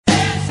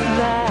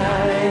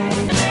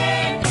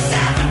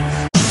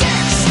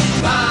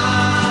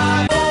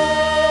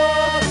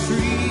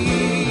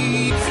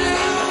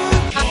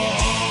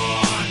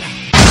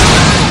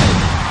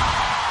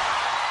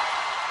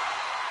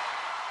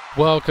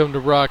Welcome to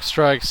Rock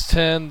Strikes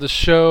 10, the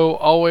show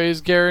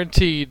always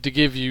guaranteed to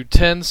give you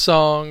 10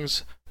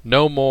 songs,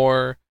 no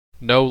more,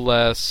 no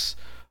less.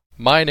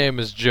 My name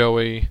is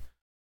Joey.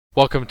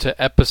 Welcome to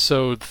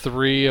episode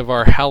 3 of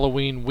our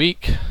Halloween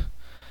week.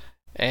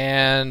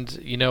 And,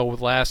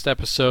 last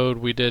episode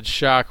we did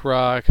shock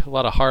rock, a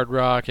lot of hard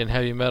rock and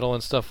heavy metal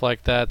and stuff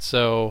like that.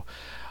 So,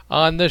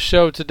 on this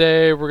show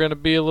today, we're going to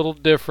be a little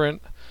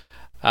different.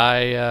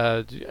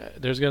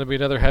 There's going to be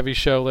another heavy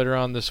show later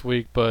on this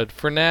week, but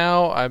for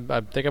now, I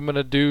think I'm going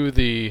to do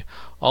the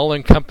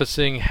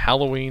all-encompassing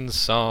Halloween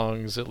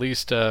songs, at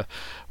least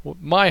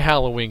my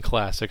Halloween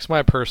classics,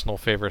 my personal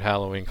favorite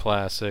Halloween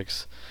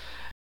classics.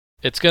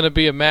 It's going to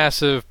be a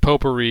massive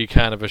potpourri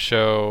kind of a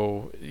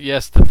show.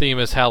 Yes, the theme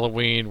is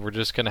Halloween. We're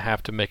just going to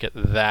have to make it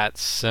that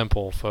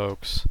simple,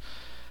 folks.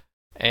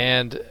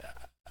 And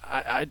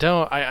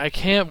I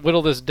can't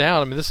whittle this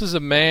down. I mean, this is a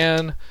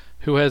man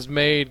who has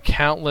made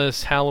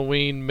countless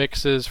Halloween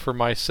mixes for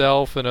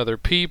myself and other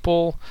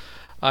people.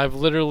 I've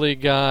literally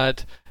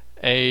got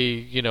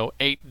a,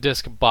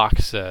 8-disc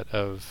box set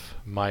of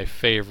my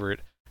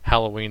favorite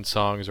Halloween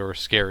songs or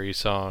scary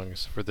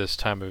songs for this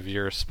time of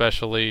year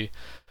especially.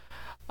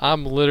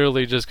 I'm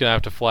literally just going to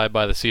have to fly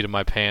by the seat of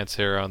my pants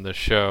here on this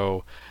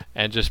show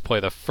and just play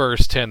the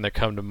first 10 that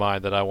come to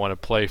mind that I want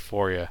to play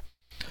for you.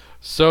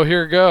 So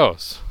here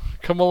goes.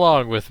 Come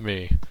along with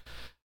me.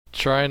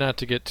 Try not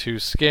to get too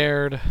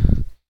scared.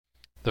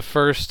 The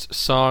first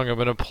song I'm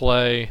going to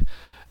play,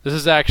 this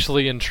is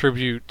actually in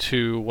tribute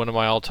to one of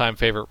my all-time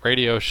favorite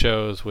radio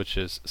shows, which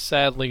is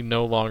sadly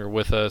no longer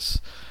with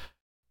us.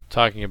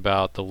 Talking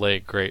about the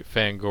late, great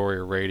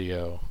Fangoria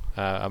Radio.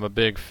 I'm a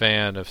big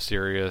fan of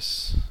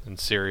Sirius and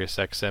Sirius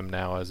XM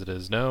now as it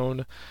is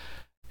known.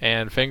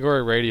 And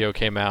Fangoria Radio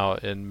came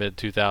out in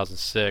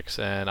mid-2006,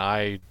 and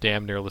I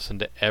damn near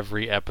listened to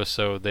every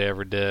episode they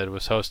ever did. It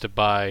was hosted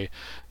by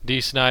Dee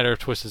Snider of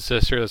Twisted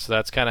Sister, so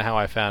that's kind of how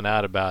I found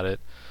out about it.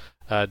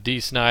 Dee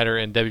Snider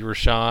and Debbie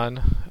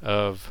Rochon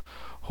of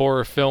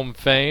horror film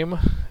fame,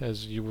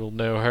 as you will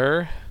know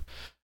her.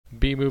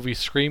 B-movie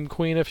scream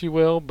queen, if you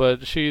will,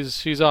 but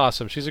she's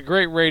awesome. She's a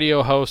great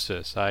radio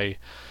hostess. I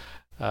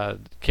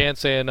can't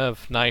say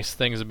enough nice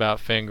things about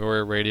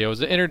Fangoria Radio. It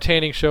was an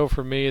entertaining show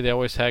for me. They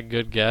always had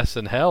good guests,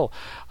 and hell,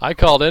 I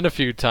called in a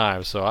few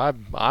times, so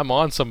I'm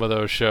on some of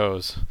those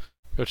shows.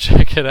 Go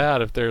check it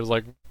out if there's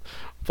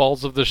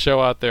faults of the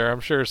show out there. I'm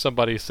sure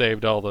somebody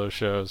saved all those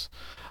shows.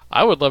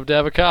 I would love to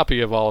have a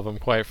copy of all of them,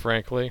 quite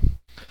frankly.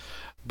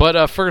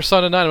 But first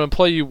song tonight, I'm going to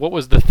play you what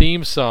was the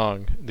theme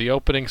song, the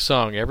opening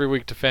song every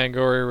week to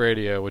Fangoria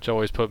Radio, which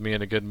always put me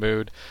in a good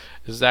mood.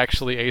 This is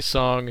actually a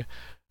song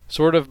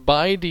sort of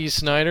by Dee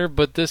Snider,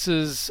 but this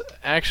is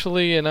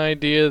actually an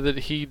idea that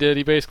he did.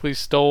 He basically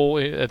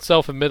stole,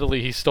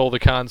 self-admittedly, he stole the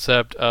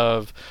concept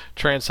of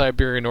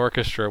Trans-Siberian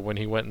Orchestra when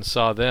he went and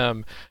saw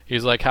them.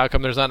 He's like, how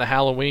come there's not a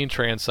Halloween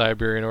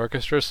Trans-Siberian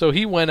Orchestra? So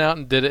he went out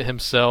and did it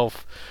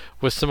himself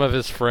with some of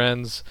his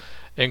friends,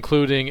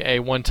 including a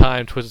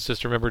one-time Twisted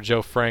Sister member,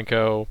 Joe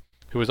Franco,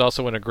 who was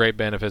also in a great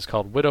band of his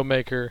called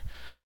Widowmaker.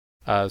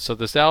 So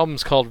this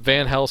album's called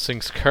Van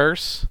Helsing's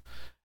Curse,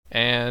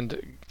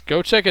 and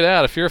go check it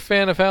out. If you're a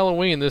fan of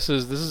Halloween, this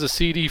is a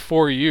CD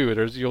for you.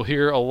 You'll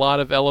hear a lot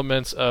of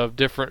elements of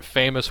different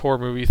famous horror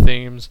movie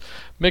themes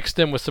mixed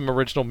in with some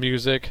original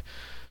music.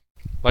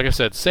 Like I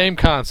said, same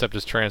concept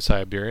as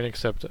Trans-Siberian,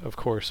 except, of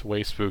course,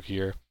 way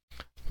spookier.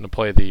 I'm going to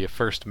play the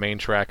first main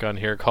track on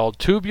here called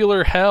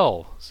Tubular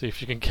Hell. See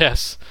if you can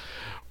guess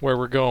where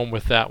we're going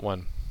with that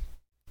one.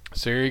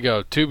 So here you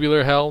go.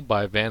 Tubular Hell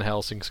by Van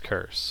Helsing's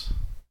Curse.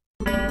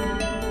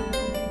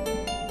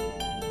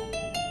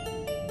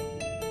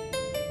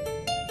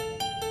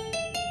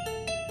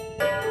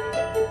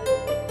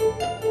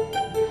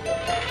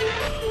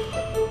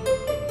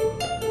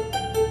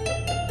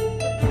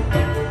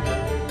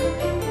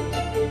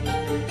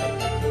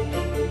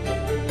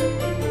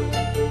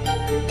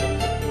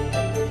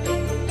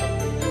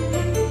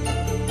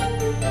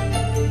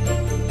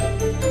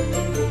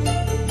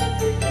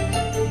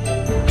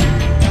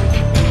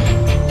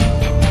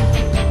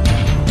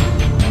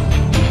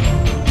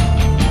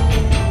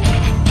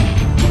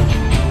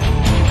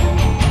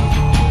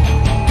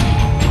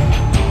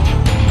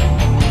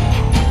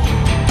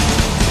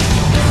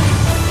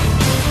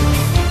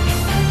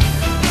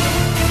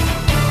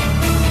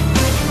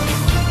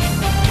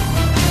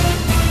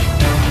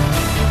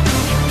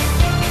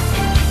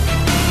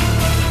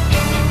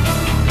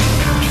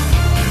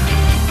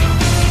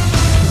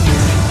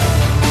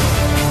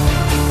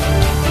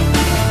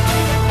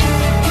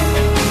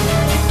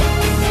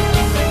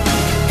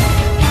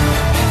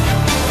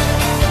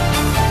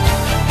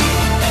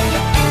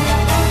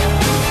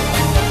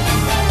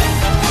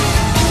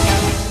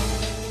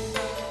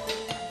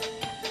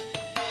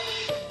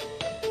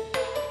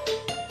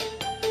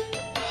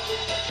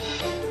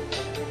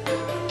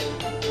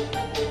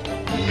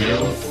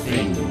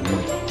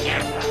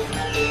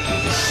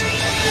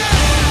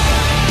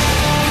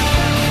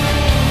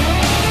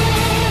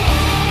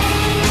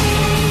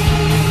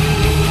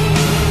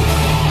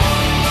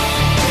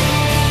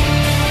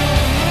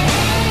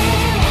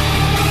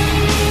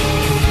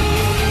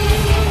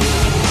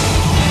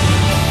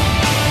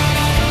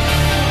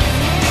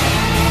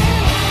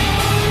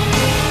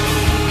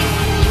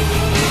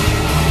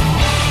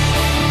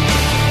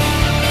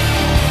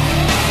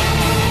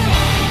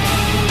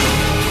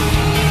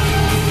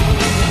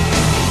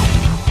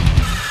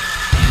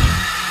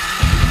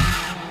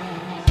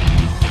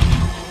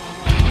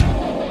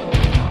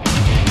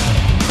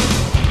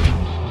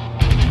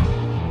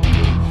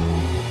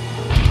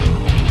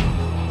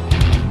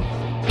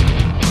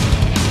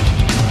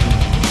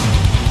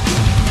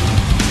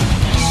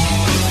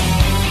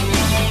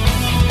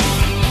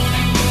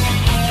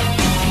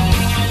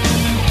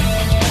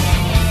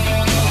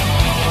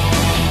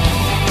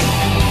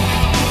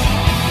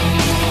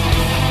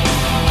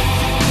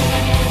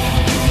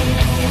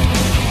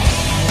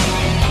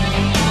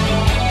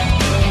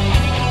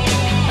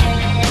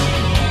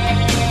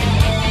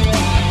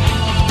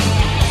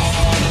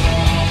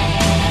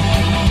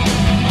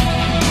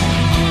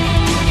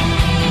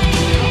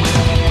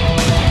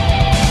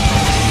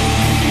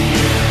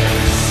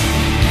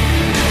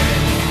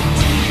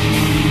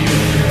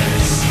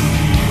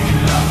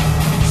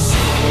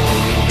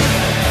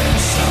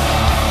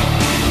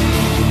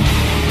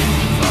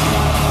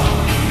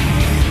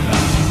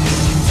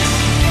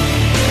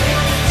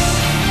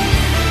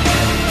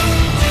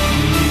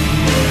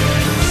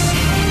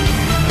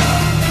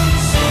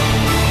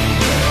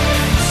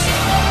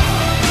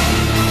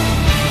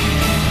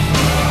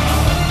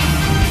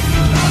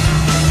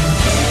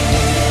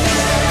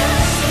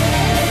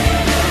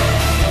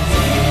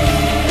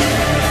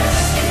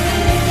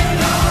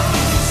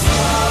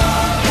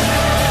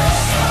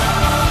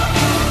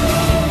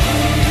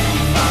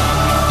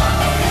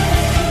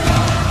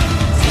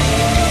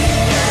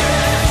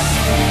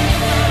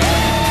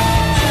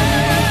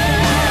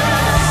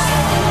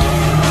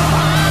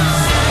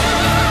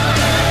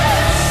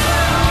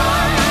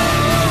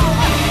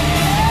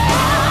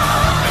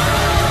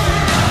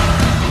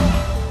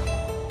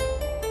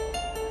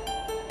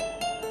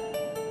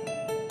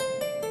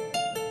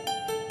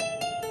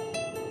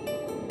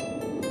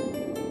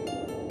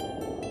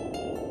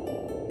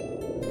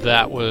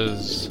 That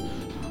was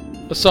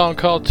a song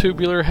called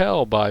Tubular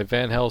Hell by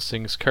Van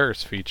Helsing's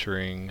Curse,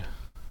 featuring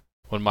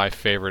one of my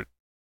favorite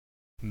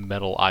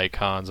metal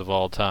icons of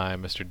all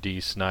time, Mr. Dee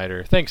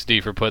Snider. Thanks,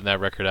 Dee, for putting that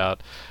record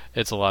out.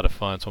 It's a lot of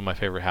fun. It's one of my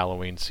favorite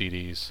Halloween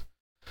CDs.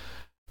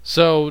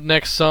 So,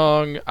 next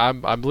song,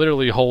 I'm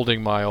literally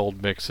holding my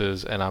old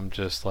mixes, and I'm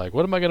just like,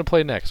 what am I going to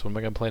play next? What am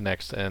I going to play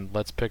next? And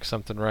let's pick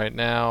something right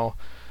now.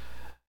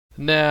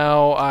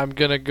 Now, I'm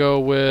going to go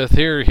with,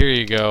 here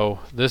you go.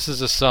 This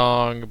is a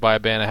song by a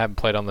band I haven't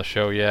played on the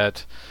show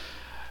yet.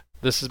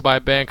 This is by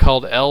a band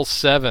called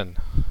L7,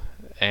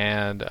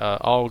 and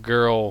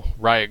all-girl,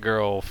 Riot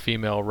Girl,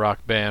 female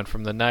rock band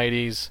from the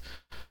 90s.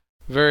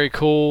 Very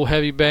cool,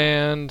 heavy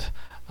band.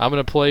 I'm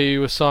going to play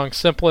you a song,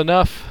 Simple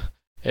Enough.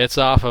 It's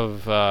off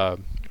of a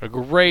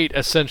great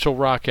Essential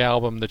Rock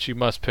album that you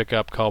must pick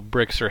up called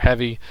Bricks Are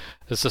Heavy.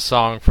 This is a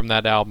song from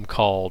that album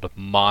called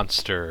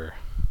Monster.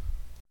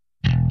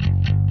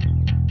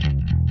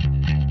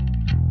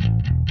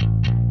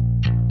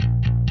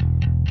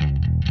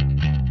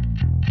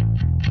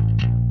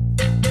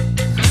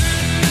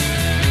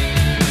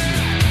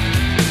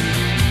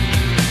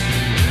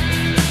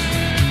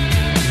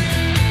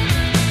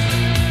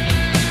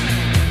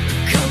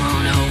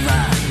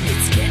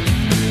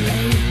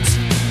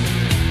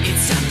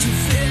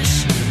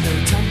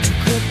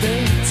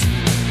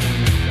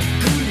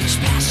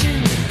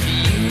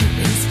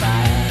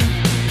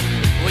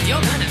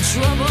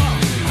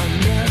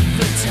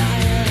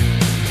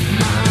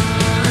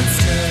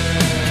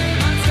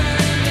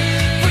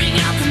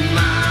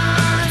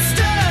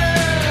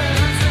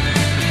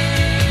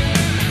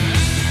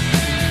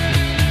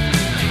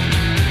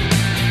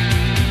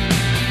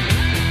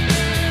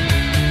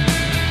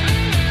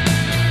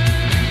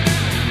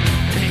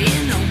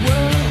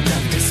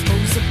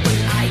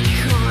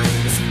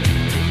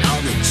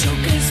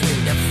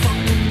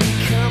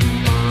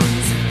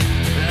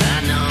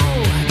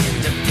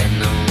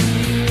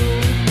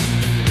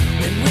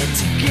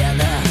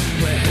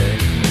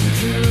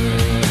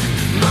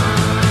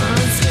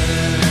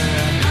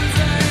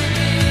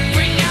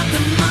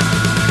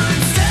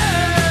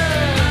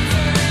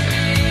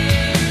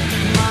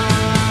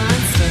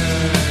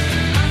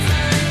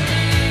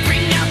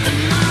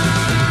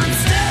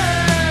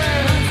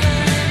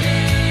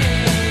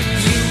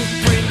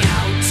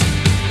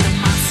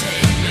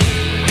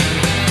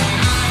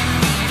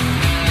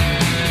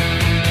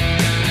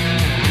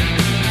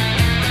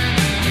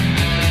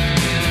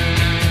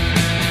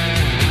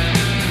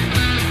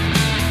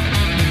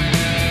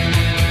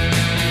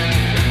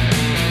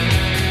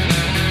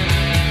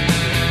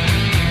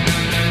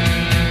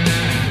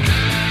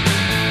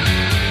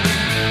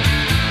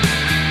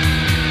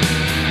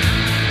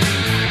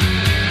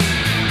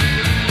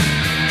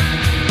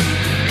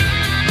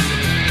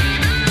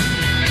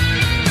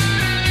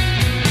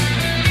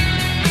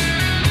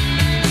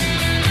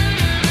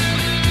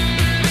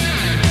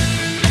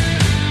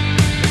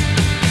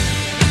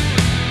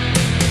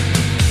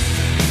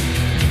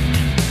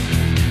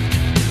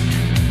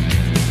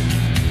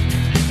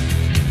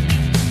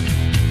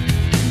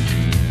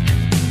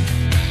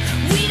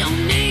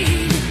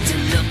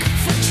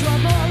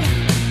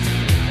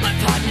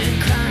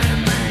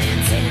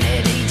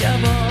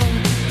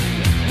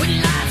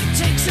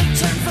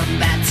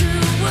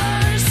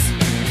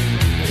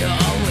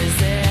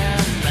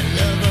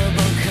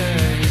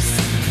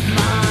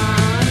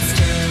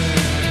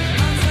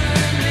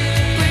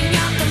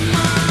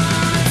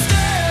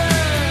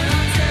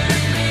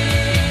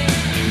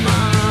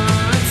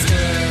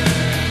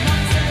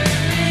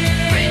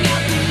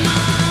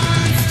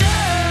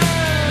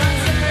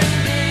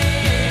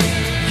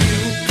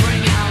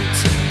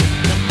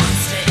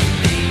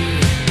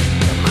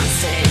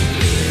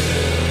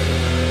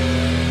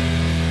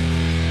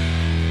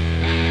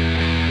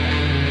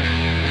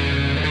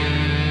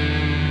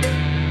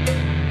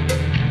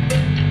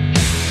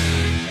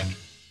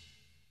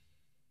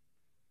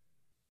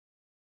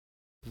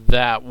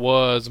 That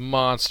was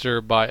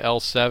Monster by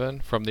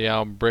L7 from the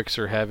album Bricks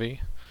Are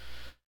Heavy.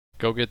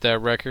 Go get that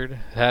record.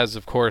 It has,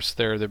 of course,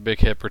 their big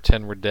hit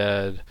Pretend We're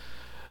Dead.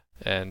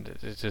 And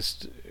it's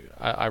just,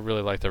 I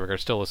really like that record. I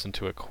still listen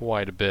to it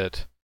quite a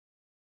bit.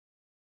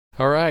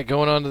 Alright,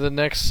 going on to the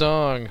next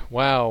song.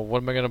 Wow,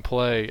 what am I going to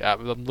play?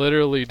 I'm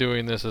literally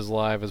doing this as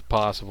live as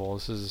possible.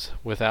 This is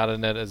without a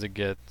net as it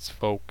gets,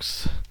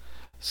 folks.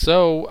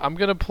 So, I'm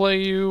going to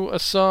play you a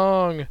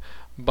song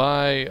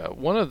by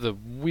one of the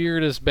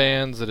weirdest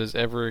bands that has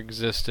ever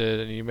existed,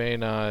 and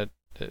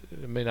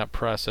it may not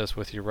process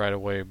with you right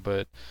away,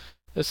 but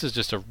this is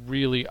just a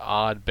really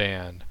odd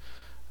band.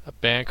 A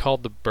band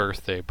called The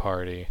Birthday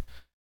Party.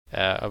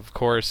 Of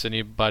course,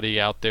 anybody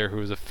out there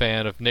who's a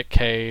fan of Nick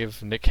Cave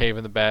and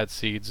the Bad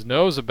Seeds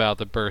knows about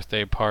The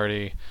Birthday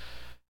Party.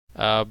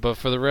 But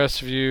for the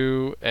rest of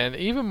you, and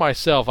even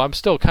myself, I'm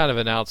still kind of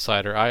an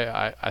outsider.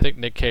 I think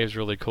Nick Cave's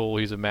really cool.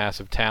 He's a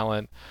massive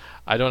talent.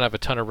 I don't have a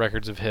ton of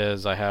records of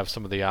his. I have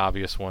some of the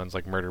obvious ones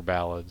like Murder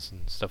Ballads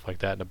and stuff like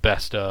that, and a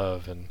best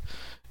of, and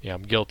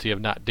I'm guilty of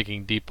not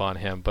digging deep on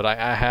him. But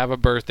I have a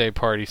Birthday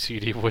Party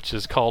CD which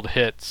is called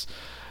Hits.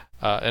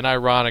 an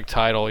ironic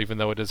title, even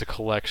though it is a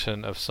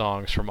collection of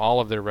songs from all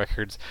of their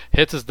records.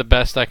 Hits is the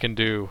best I can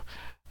do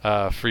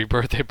for you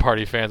birthday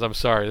party fans. I'm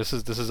sorry, this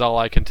is all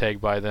I can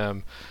take by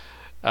them.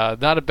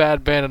 Not a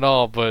bad band at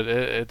all, but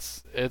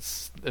it's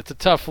a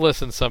tough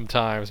listen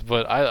sometimes.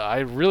 But I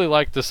really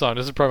like this song.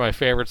 This is probably my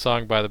favorite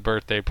song by the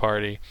Birthday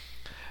Party,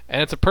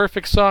 and it's a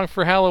perfect song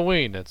for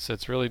Halloween.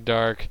 It's really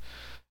dark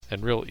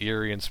and real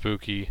eerie and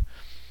spooky.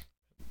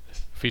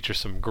 Features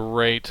some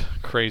great,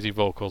 crazy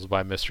vocals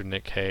by Mr.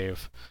 Nick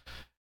Cave.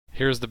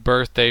 Here's the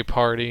Birthday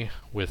Party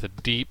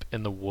with Deep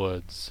in the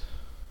Woods.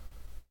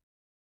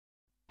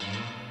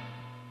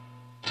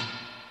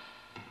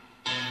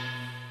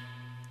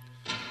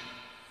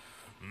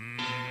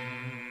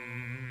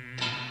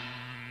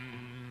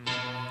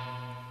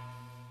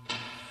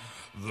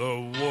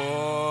 The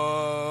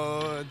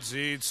woods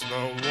eats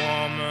the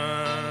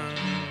woman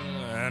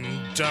and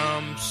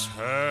dumps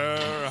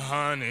her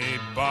honey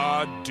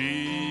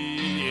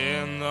body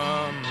in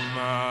the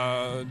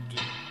mud.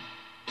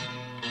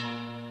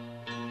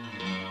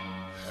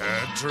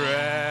 Her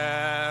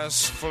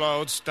dress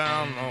floats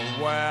down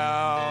the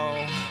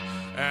well,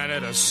 and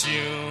it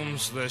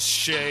assumes the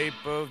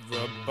shape of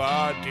the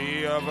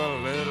body of a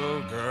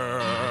little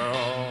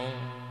girl.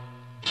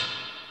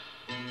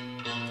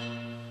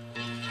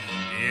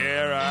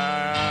 Yeah,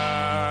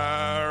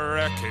 I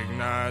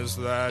recognize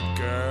that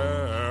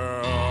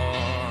girl.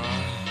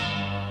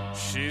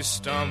 She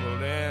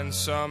stumbled in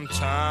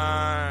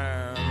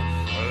sometime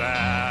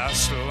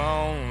last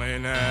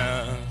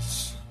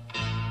loneliness,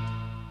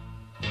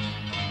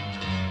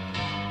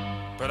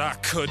 but I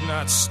could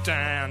not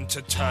stand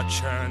to touch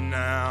her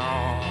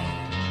now.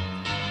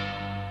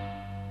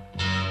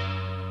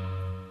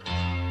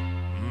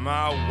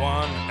 My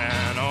one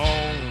and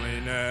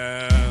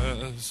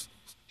onlyness.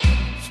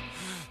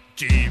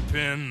 Deep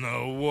in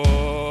the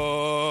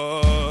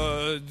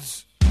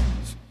woods,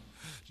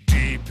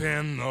 deep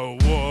in the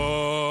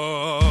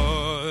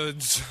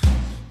woods,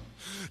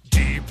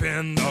 deep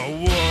in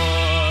the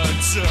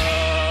woods,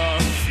 a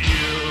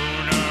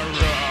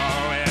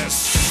funeral is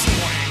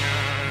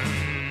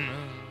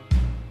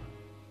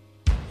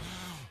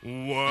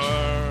swinging.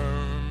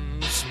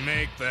 Worms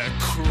make their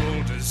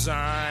cruel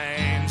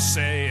design,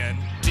 saying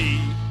D-I-E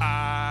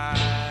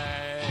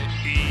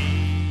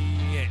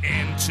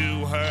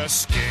into her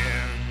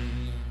skin,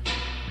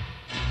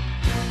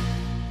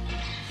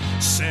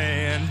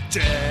 saying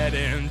dead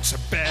into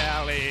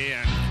belly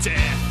and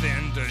death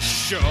into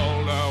shoulder.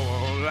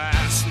 Oh,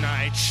 last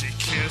night she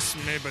kissed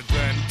me, but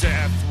then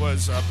death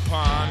was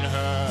upon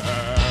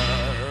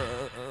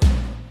her.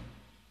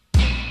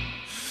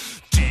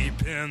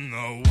 Deep in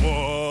the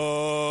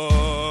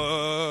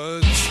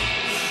woods,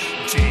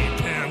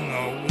 deep in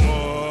the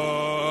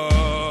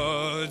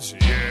woods,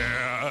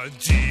 yeah,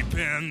 deep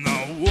in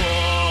the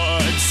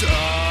woods. A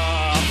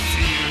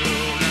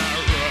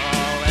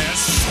funeral is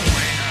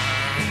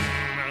swinging.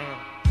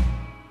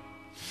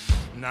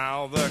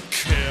 Now the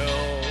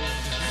killed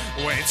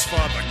waits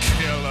for the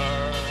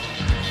killer,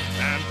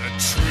 and the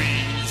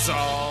trees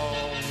all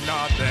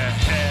nod their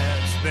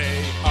heads,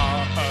 they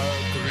are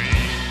agreed.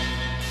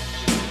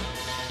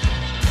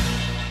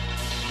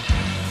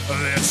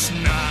 This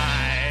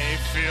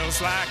knife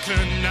feels like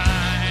a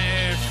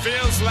knife,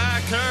 feels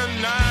like a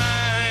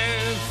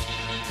knife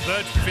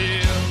that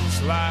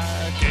feels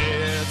like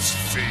its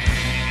feet.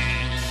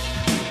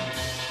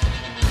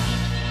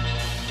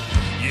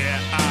 Yeah,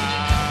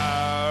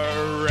 I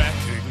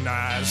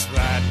recognize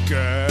that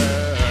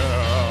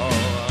girl.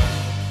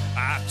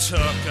 I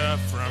took her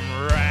from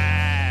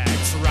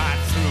rags right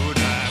through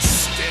the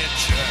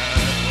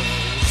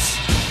stitches.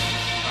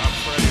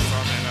 Pray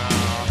for me now.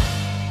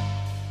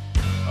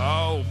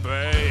 Oh,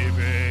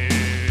 baby.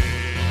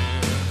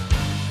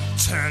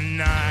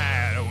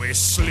 Tonight we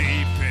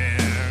sleep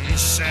in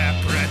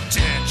separate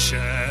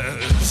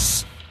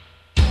ditches,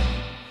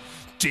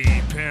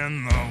 deep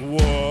in the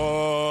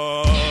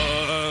woods,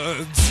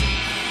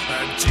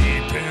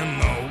 deep in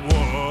the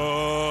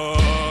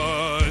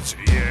woods,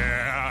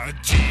 yeah,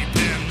 deep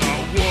in the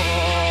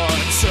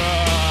woods. A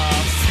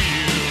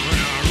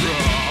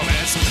funeral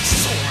is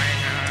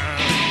swinging.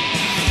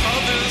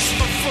 Others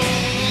for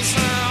fools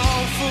and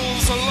all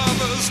fools are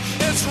lovers.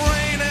 It's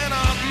raining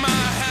on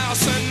my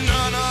house and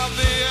none of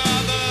the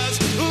others.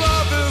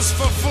 Love is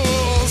for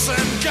fools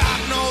and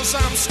God knows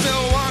I'm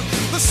still one.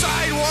 The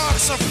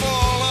sidewalks are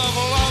full of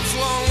love's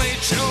lonely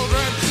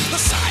children. The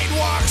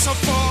sidewalks are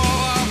full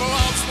of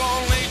love's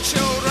lonely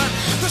children.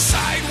 The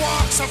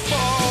sidewalks are full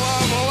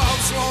of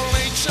love's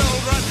lonely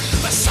children.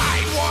 The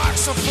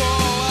sidewalks are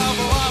full of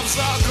love's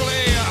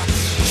ugly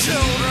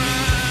children.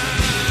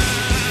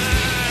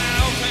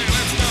 Okay,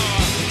 let's go.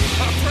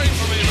 Pray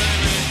for me,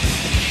 baby.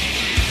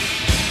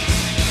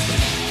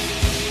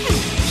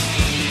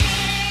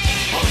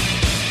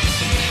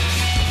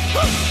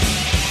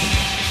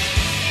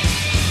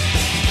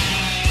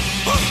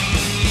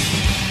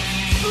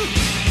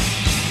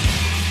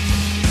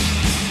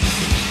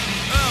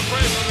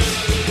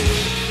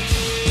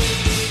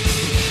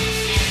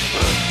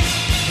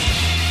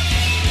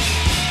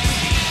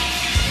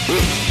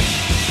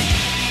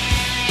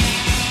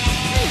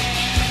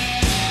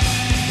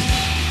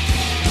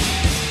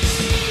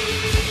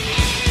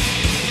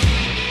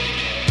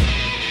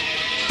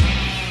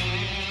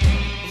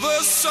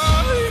 The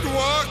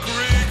sidewalk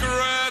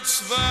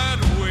regrets that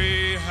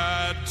we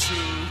had to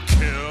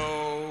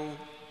kill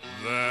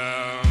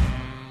them.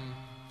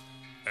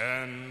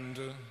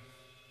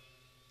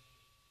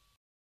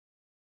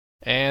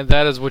 And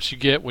that is what you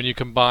get when you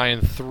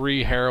combine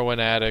 3 heroin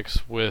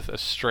addicts with a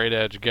straight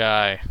edge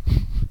guy.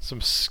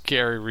 Some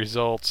scary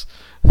results.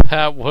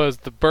 That was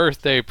The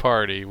Birthday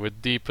Party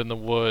with Deep in the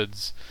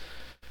Woods.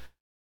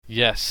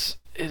 Yes,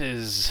 it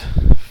is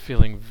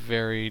feeling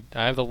very...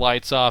 I have the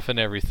lights off and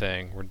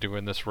everything. We're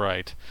doing this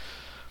right.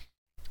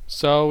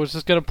 So, we're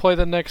just going to play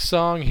the next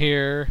song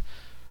here.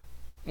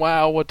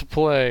 Wow, what to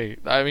play.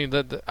 I mean,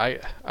 I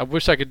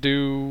wish I could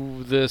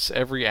do this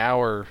every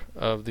hour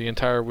of the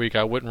entire week.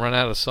 I wouldn't run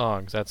out of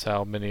songs. That's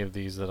how many of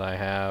these that I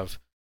have.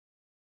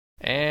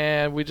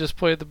 And we just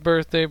played The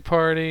Birthday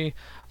Party.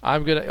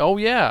 I'm going to... Oh,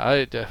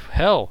 yeah.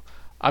 Hell,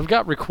 I've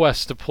got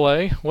requests to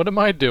play. What am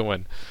I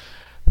doing?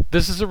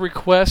 This is a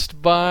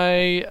request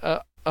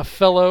by a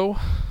fellow,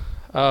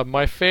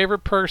 my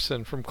favorite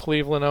person from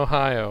Cleveland,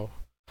 Ohio.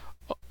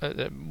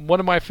 One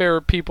of my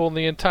favorite people in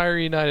the entire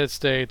United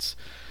States.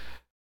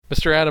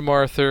 Mr. Adam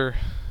Arthur,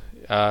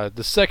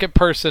 the second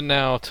person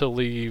now to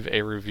leave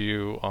a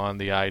review on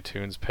the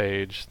iTunes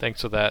page.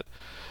 Thanks for that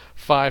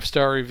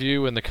 5-star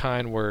review and the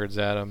kind words,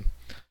 Adam.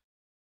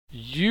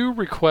 You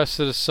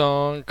requested a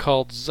song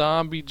called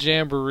Zombie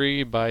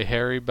Jamboree by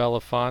Harry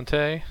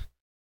Belafonte,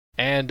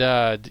 and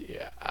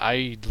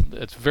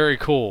it's very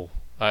cool.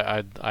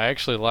 I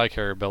actually like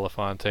Harry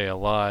Belafonte a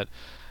lot,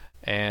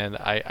 and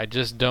I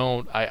just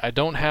don't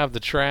have the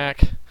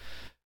track.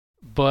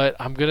 But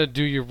I'm going to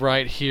do you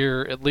right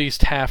here, at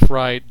least half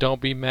right.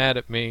 Don't be mad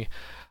at me.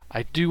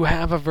 I do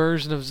have a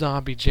version of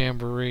Zombie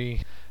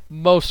Jamboree,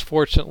 most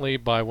fortunately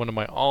by one of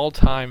my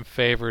all-time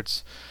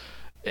favorites,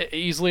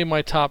 easily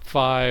my top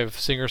 5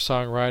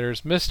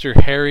 singer-songwriters, Mr.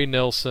 Harry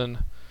Nilsson.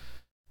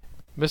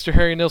 Mr.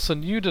 Harry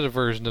Nilsson, you did a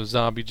version of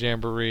Zombie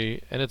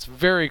Jamboree, and it's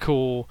very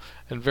cool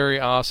and very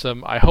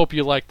awesome. I hope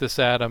you like this,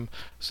 Adam.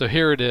 So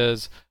here it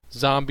is,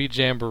 Zombie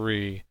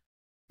Jamboree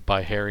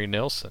by Harry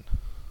Nilsson.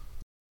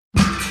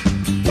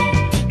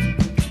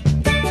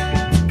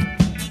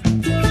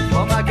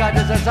 Oh my God,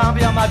 there's a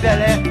zombie on my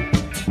belly.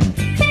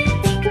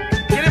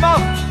 Get him off!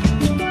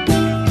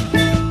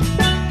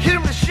 Hit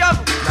him with a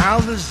shovel! Now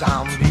the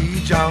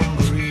zombie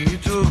jamboree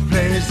took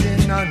place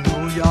in a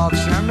New York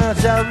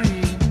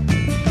cemetery.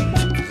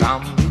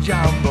 Zombie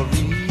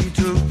jamboree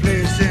took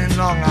place in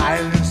Long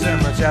Island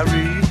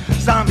Cemetery.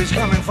 Zombies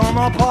coming from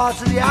all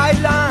parts of the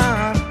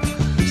island.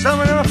 Some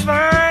of them are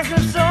fine,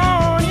 'cause so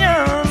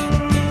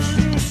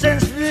young.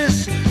 Since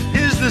this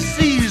is the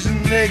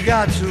season, they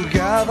got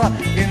together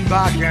in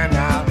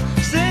Bacchanal,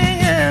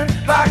 singing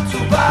back to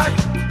back,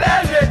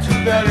 belly to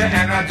belly,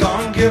 and I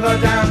don't give a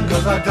damn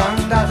 'cause I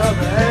done that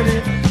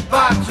already.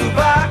 Back to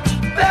back,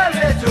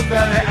 belly to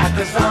belly at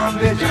the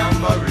Zombie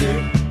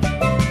Jamboree.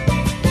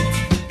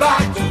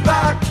 Back to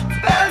back,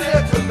 belly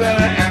to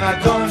belly, and I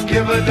don't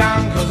give a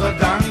damn 'cause I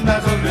done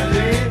that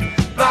already.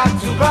 Back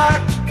to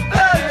back,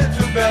 belly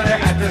to belly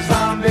at the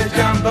Zombie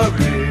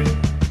Jamboree.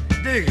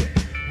 Dig it.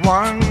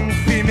 One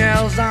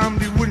female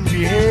zombie wouldn't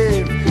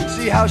behave.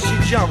 See how she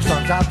jumps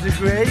on top of the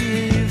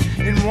grave.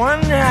 In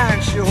one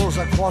hand she holds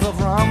a quart of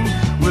rum.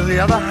 With the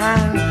other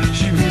hand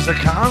she beats a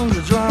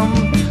conga drum.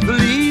 The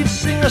lead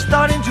singer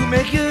starting to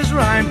make his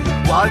rhyme,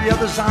 while the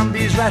other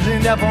zombies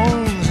rattling their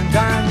bones and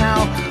dying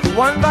now.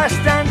 One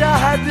bystander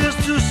had this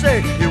to say: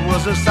 it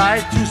was a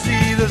sight to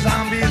see the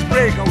zombies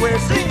break away,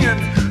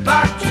 singing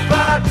back to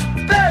back,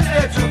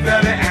 belly to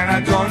belly, and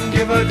I don't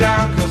give a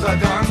damn 'cause I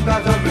done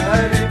that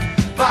already.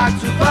 Back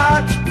to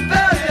back,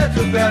 belly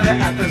to belly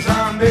at the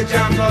Zombie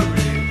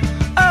Jamboree.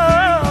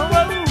 Oh,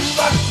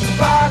 back to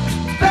back,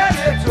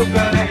 belly to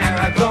belly, and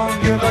I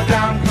don't give a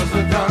damn 'cause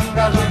I done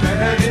that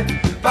already.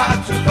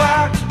 Back to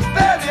back,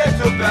 belly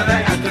to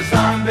belly at the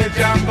Zombie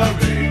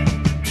Jamboree.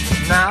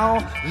 Now,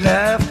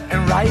 left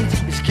and right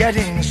is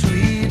getting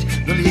sweet.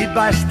 The lead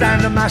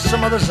bystander mashed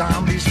some other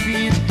zombies'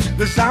 feet.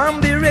 The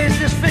zombie raised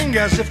his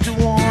finger as if to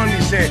warn.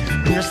 He said,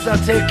 "Mister,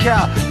 take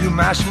care, you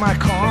mash my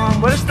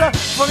corn." Well, it's the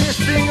funniest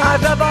thing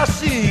I've ever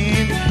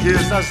seen.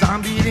 Is a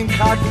zombie eating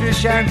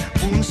codfish and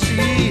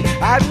Boonsea.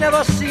 I've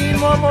never seen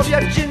more of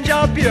your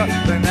ginger beer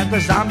than at the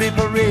zombie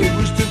parade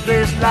which took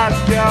place last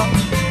year.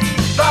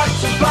 Back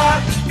to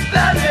back,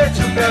 belly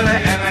to belly,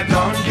 and I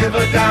don't give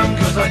a damn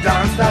 'cause I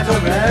done that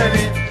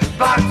already.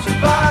 Back to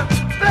back,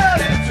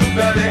 belly to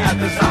belly at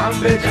the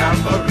Zombie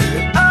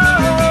Jamboree.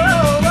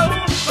 Oh,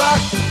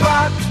 back to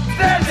back,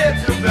 belly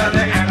to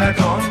belly, and I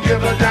don't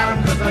give a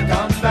damn 'cause I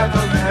done that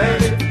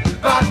already.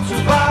 Back to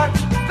back,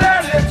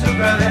 belly to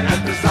belly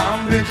at the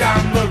Zombie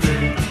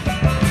Jamboree.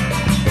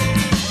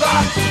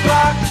 Back to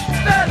back,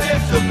 belly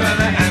to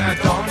belly, and I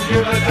don't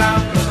give a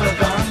damn 'cause I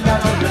done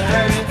that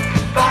already.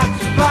 Back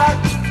to back,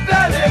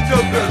 belly to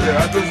belly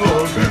at the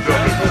Zombie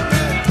Jamboree.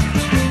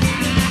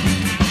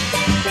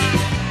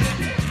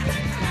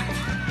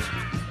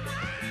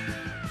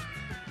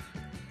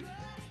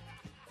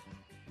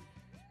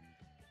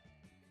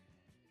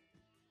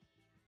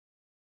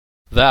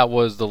 That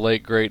was the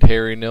late, great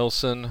Harry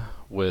Nilsson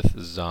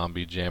with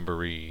Zombie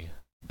Jamboree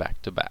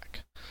back to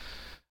back.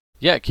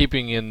 Yeah,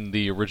 keeping in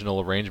the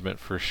original arrangement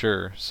for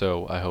sure.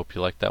 So I hope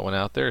you like that one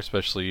out there,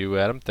 especially you,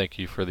 Adam. Thank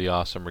you for the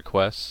awesome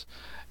requests.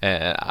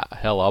 And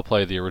hell, I'll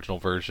play the original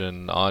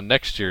version on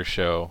next year's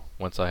show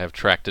once I have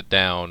tracked it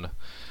down.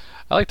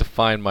 I like to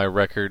find my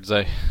records.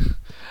 I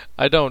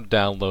don't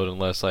download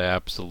unless I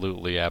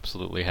absolutely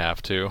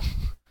have to,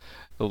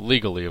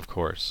 legally, of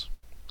course.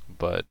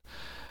 But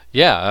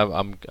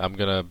yeah, I'm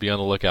gonna be on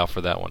the lookout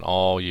for that one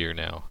all year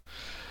now.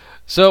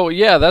 So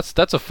yeah,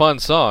 that's a fun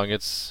song.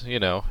 It's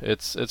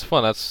it's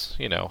fun. That's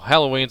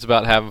Halloween's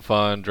about having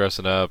fun,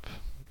 dressing up,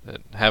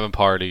 and having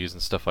parties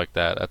and stuff like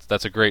that.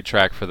 That's a great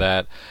track for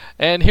that.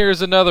 And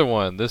here's another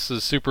one. This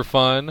is super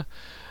fun.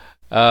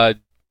 I'm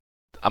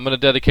gonna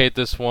dedicate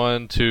this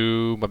one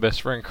to my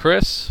best friend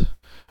Chris,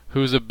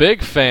 who's a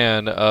big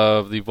fan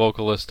of the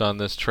vocalist on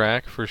this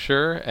track for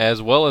sure,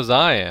 as well as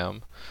I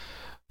am.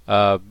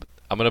 I'm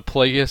gonna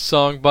play you a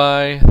song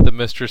by the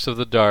Mistress of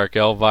the Dark,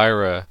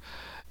 Elvira.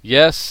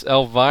 Yes,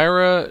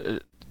 Elvira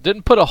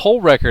didn't put a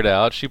whole record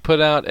out. She put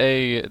out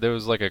there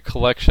was like a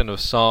collection of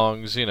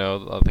songs,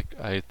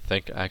 I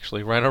think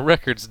actually Rhino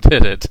Records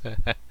did it.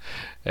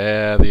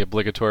 The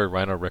obligatory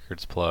Rhino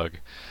Records plug.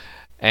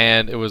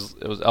 And it was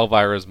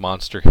Elvira's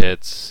Monster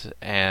Hits,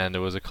 and it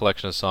was a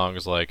collection of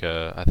songs like,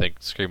 I think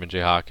Screamin'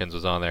 Jay Hawkins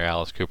was on there,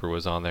 Alice Cooper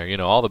was on there,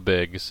 all the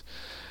bigs.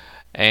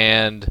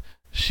 And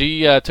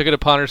she took it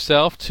upon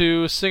herself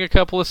to sing a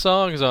couple of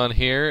songs on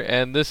here,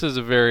 and this is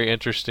a very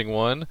interesting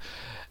one.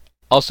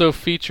 Also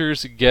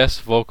features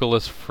guest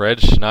vocalist Fred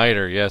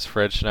Schneider. Yes,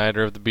 Fred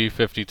Schneider of the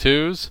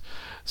B-52s.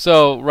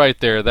 So right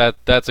there,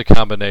 that's a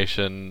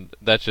combination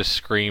that just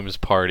screams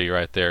party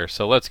right there.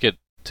 So let's get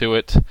to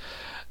it.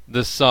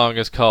 This song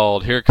is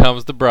called Here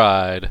Comes the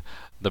Bride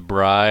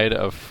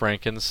of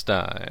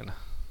Frankenstein.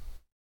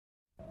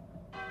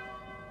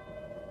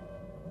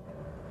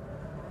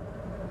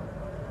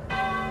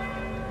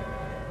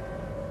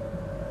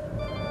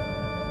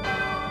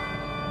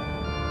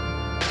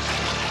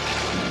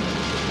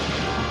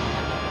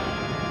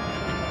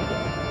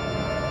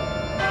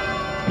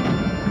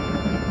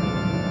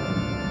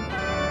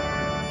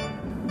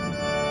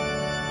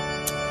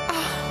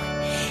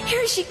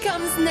 Here she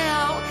comes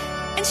now,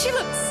 and she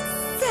looks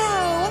so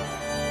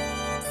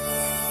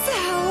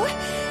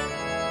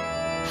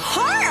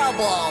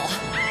horrible.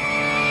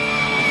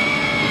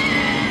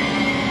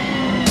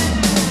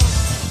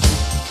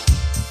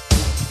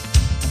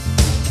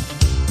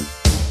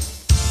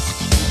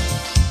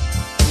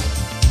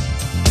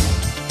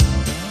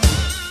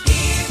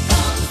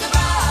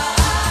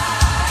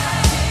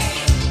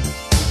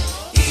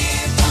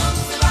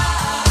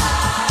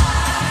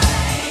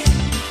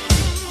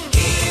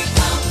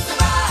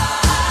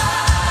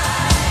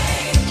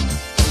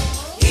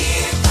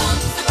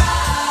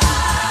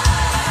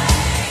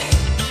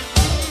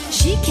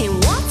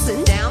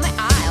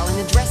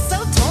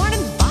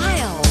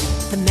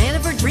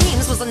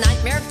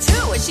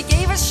 She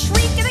gave a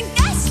shriek and a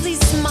ghastly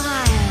smile.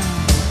 A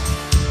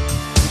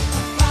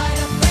bride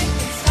of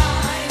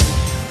Frankenstein.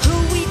 Who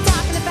we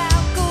talking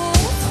about, ghouls?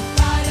 A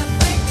bride of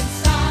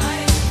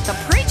Frankenstein. The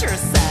preacher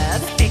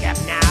said, "Speak up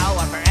now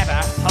or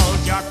forever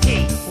hold your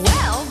peace."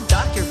 Well,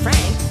 Dr.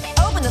 Frank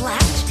opened the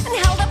latch and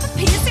held up a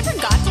piece he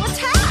forgot to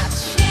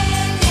attach.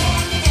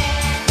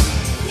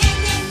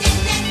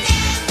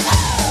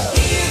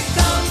 Here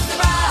comes the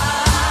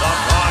bride. The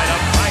bride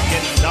of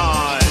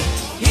Frankenstein.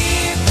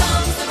 Here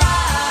comes the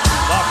bride.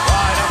 The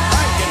bride of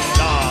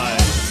Frankenstein.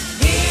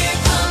 Here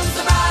comes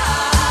the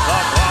bride. The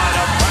bride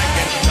of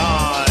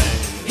Frankenstein.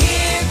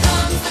 Here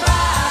comes the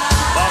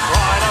bride. The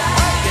bride of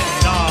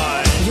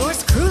Frankenstein.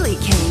 Yours cruelly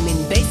came in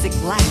basic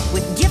black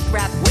with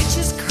gift-wrapped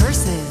witches'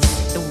 curses.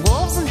 The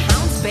wolves and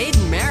hounds bayed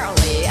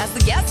merrily as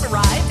the guests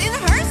arrived in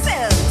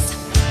hearses.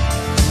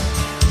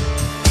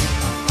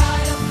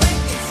 Bride of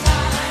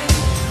Frankenstein.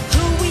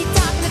 Who we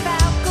talking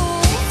about,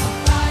 ghouls?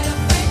 Bride of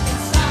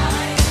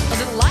Frankenstein. A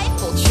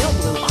delightful chill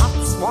blew off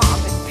the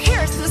swamp and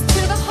pierced us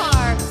to the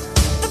heart.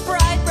 The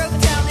bride broke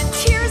down in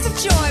tears of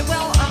joy.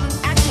 Well,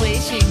 actually,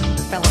 she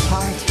fell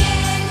apart.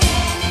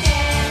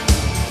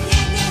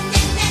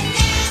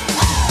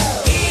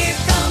 Here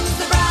comes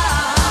the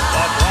bride.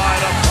 The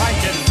bride of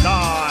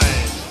Frankenstein.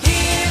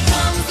 Here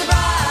comes the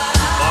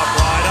bride. The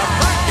bride of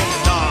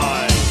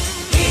Frankenstein.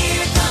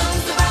 Here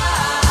comes the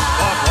bride.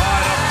 The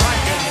bride of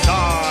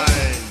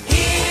Frankenstein.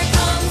 Here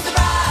comes the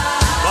bride.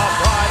 The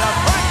bride of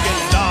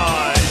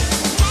Frankenstein.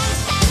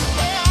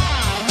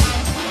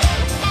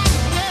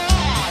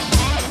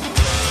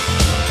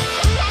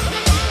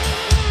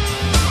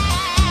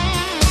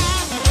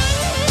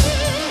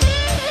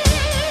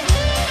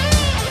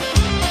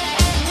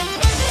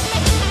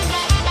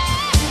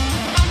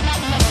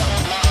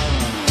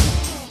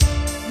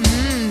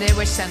 There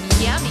were some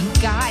yummy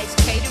guys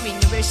catering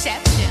the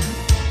reception.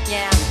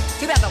 Yeah,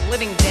 too bad the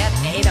living dead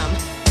ate them.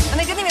 And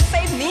they didn't even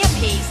save me a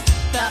piece.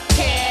 The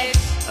kids.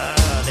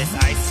 This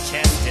ice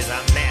chest is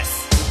a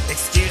mess.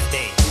 Excuse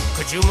me,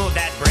 could you move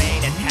that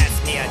brain and pass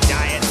me a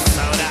diet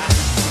soda?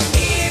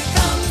 Here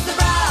comes the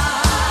bride.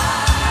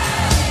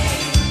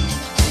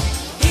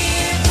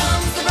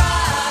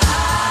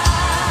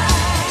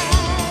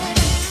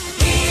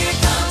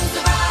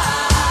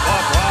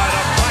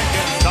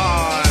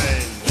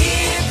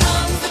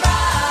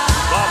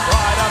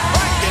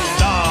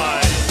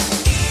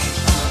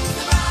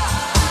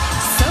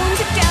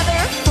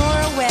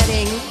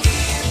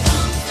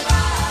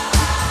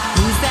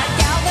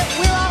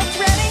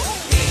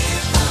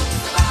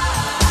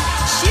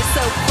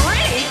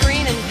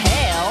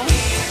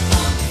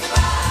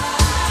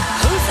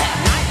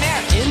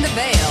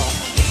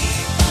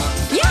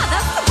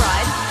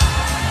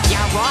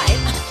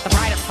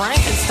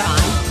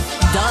 Frankenstein.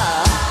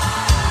 Duh.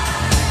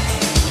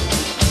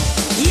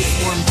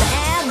 He's one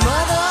bad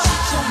mother.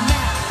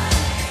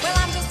 Well,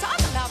 I'm just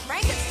talking about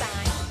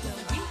Frankenstein.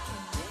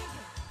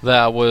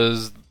 That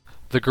was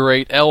the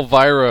great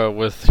Elvira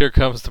with Here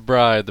Comes the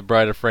Bride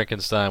of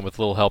Frankenstein, with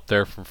a little help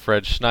there from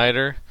Fred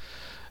Schneider.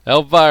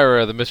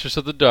 Elvira, the Mistress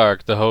of the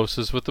Dark, the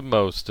hostess with the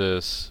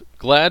mostest.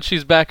 Glad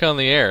she's back on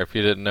the air. If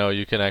you didn't know,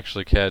 you can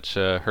actually catch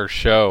her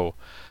show.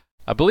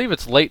 I believe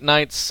it's late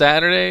night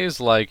Saturdays,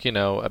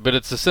 but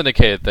it's a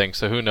syndicated thing,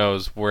 so who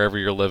knows, wherever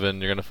you're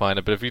living, you're going to find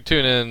it. But if you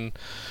tune in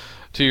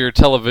to your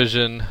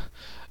television,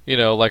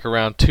 like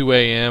around 2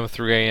 a.m.,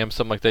 3 a.m.,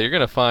 something like that, you're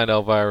going to find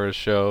Elvira's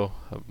show,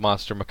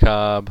 Monster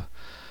Macabre.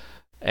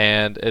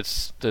 And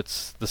it's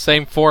the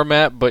same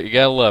format, but you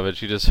got to love it.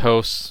 She just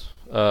hosts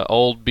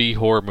old B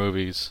horror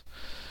movies,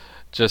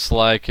 just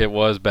like it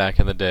was back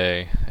in the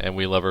day, and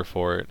we love her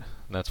for it.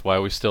 And that's why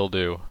we still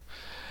do.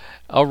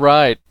 All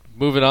right,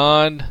 moving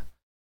on.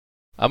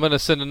 I'm going to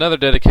send another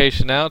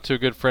dedication out to a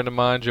good friend of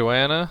mine,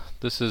 Joanna.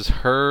 This is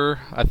her,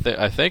 I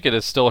think it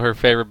is still her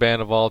favorite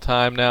band of all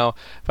time. Now,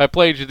 if I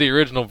played you the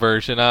original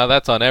version,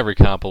 that's on every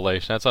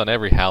compilation. That's on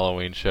every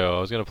Halloween show.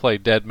 I was going to play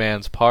Dead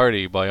Man's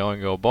Party by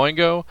Oingo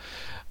Boingo,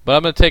 but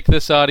I'm going to take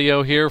this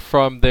audio here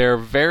from their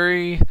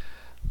very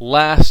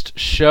last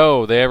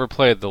show they ever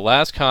played, the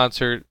last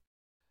concert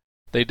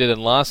they did in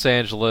Los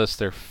Angeles,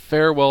 their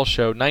farewell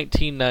show,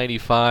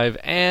 1995,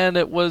 and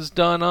it was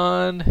done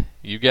on,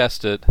 you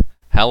guessed it,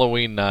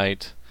 Halloween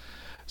night.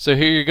 So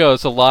here you go.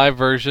 It's a live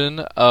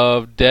version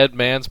of Dead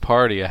Man's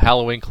Party, a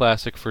Halloween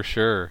classic for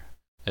sure.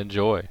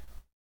 Enjoy.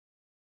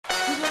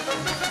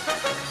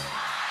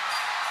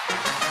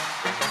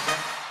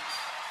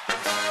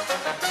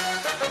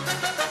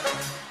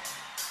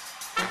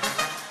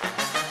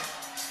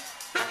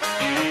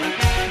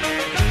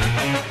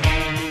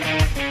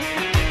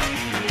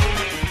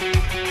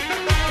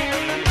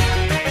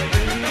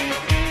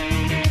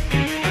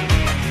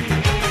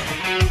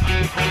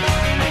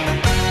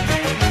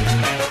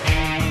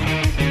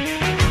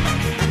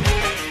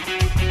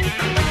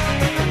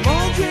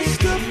 All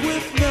dressed up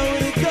with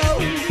nowhere to go.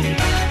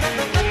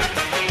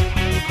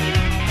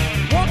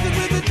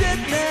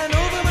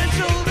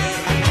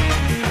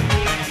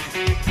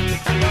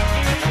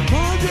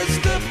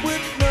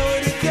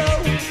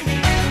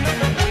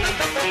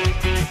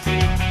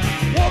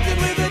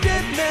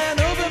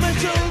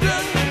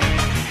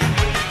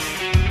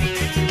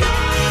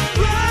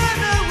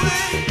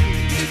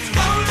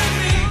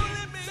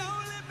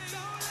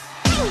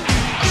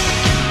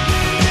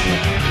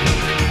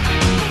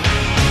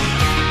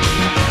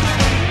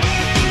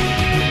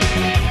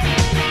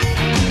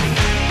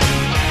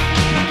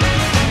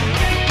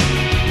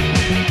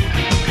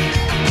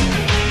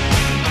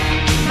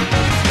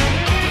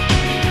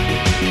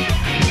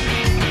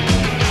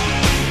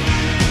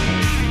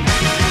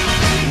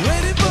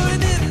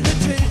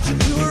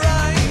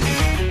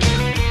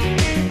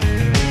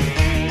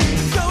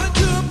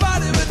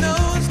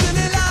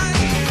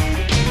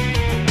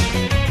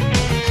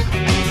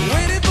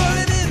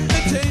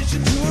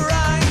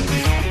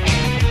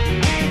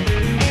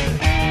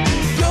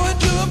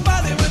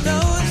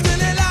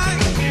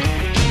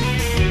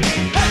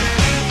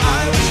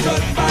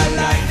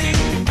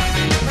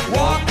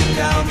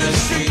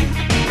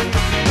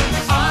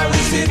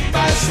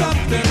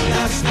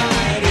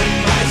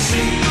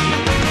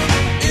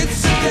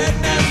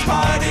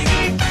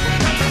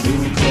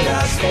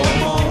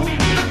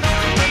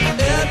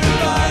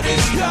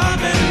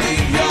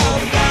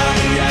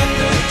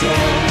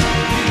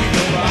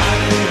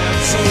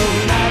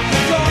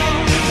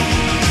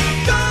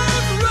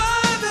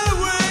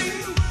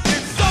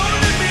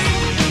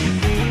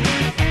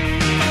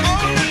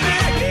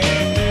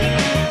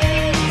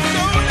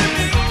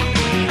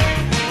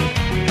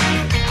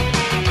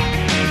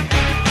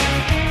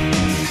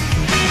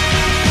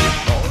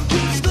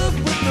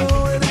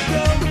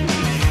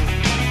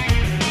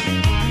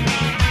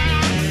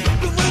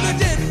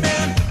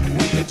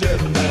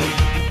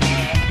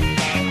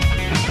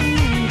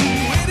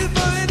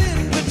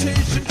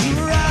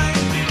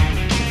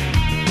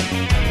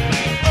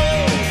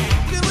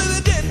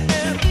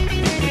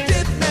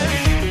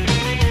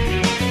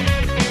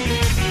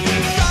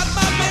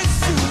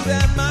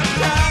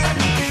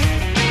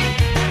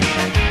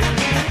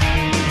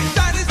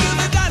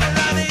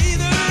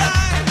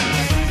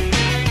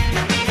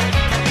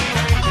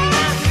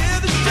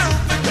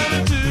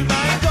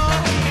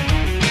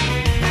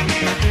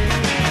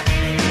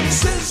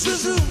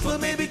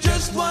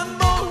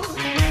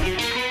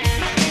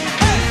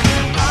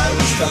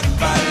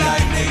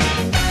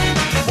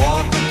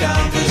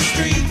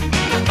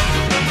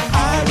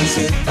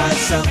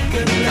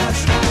 something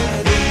last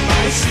night in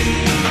my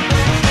sleep.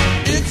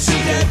 It's a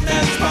dead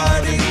man's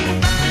party.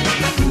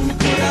 Who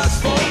could ask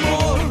for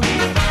more?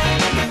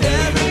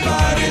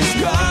 Everybody's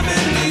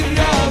coming, leave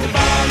your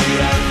body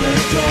at the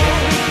door.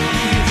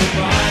 Leave the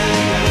body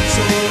and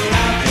soul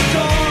at the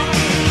door.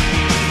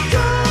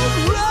 Don't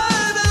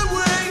run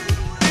away,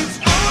 it's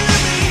only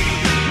me.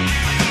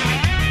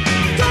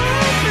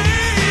 Don't be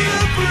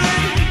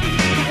afraid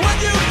of what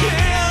you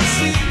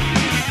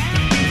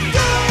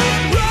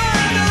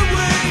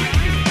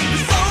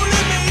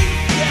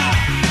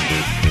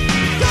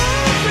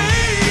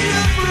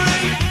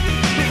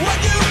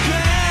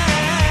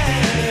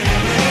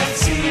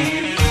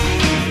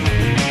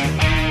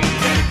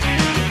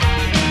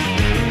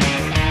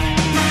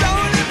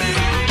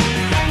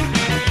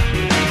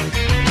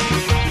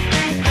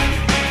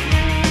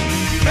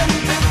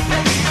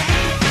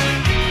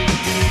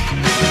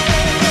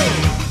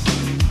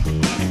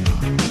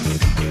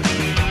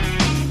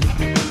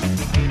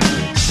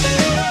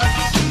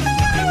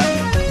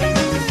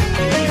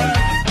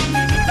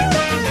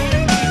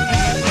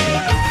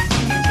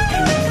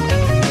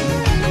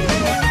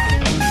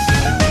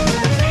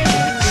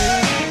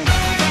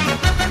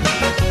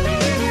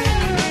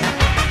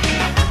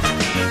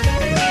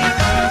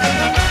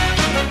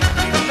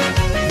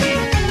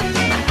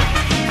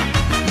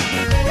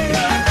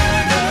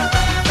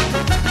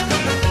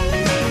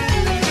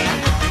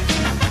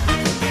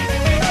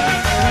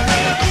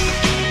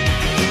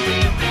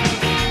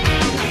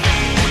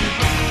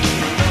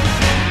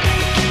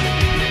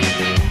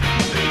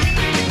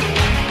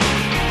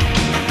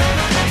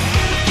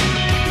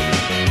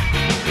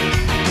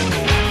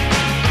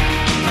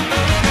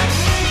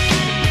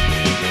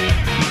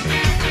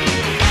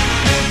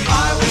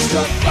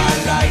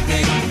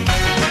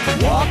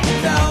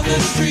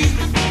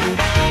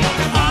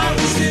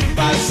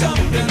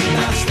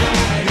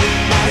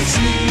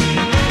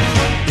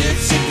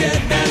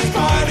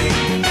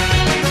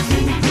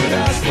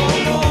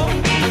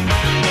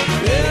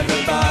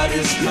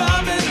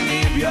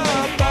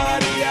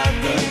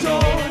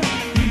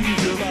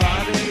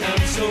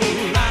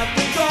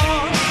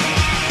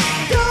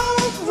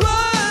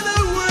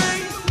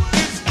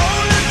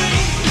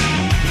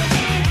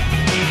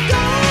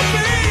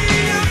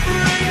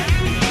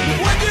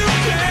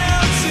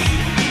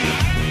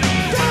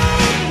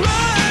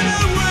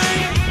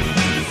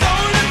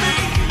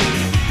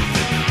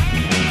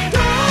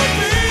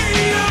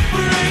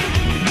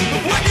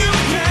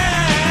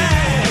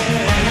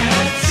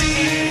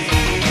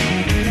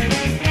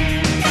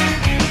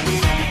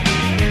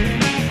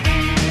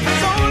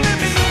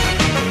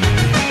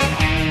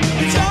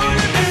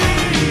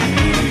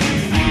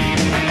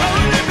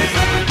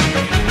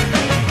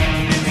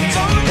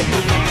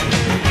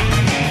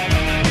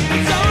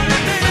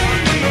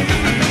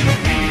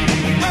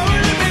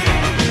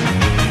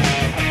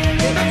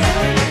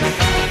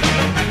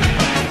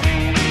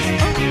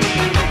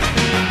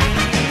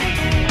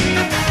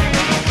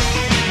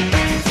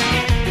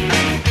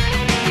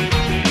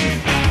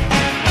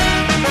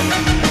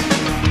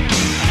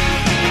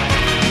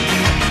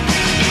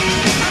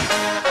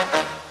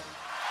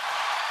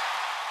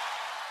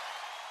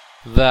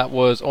That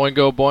was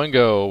Oingo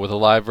Boingo with a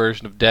live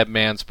version of Dead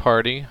Man's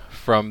Party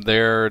from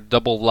their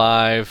double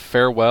live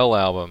farewell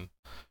album,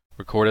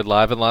 recorded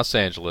live in Los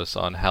Angeles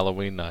on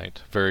Halloween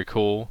night. Very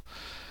cool.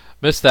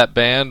 Missed that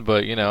band,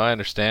 but I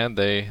understand.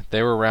 They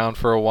were around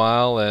for a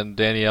while, and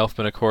Danny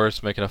Elfman, of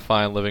course, making a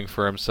fine living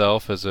for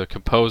himself as a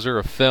composer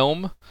of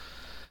film.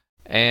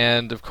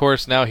 And, of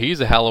course, now he's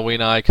a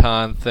Halloween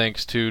icon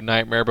thanks to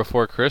Nightmare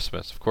Before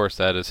Christmas. Of course,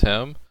 that is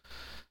him.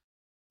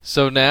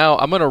 So now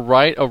I'm going to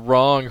right a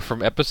wrong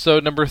from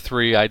episode number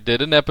 3. I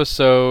did an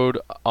episode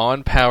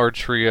on power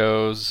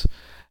trios,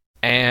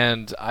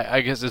 and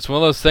I guess it's one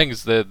of those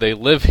things that they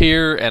live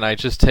here, and I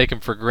just take them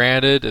for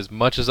granted as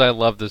much as I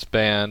love this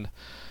band.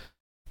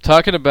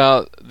 Talking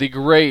about the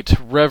great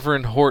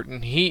Reverend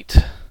Horton Heat.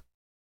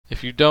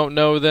 If you don't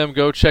know them,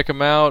 go check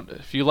them out.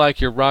 If you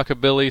like your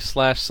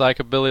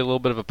rockabilly/psychobilly, a little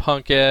bit of a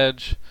punk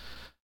edge,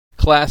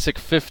 classic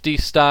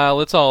 50s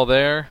style, it's all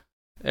there.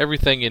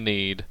 Everything you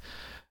need.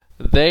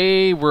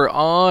 They were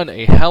on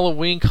a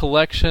Halloween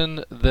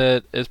collection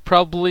that is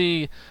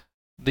probably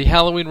the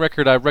Halloween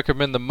record I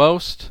recommend the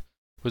most.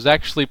 It was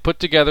actually put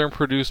together and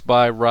produced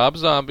by Rob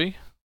Zombie.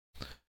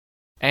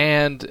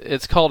 And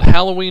it's called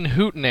Halloween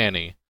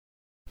Hootenanny.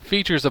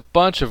 Features a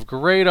bunch of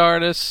great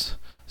artists,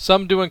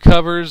 some doing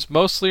covers,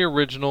 mostly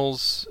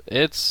originals.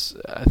 I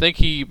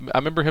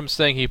remember him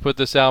saying he put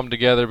this album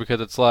together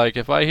because it's like,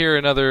 if I hear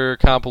another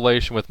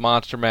compilation with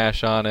Monster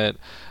Mash on it,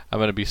 I'm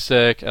going to be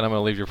sick and I'm going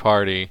to leave your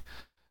party.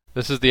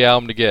 This is the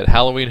album to get,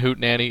 Halloween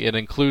Hootenanny. It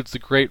includes the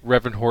great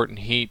Reverend Horton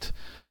Heat.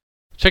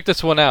 Check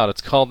this one out.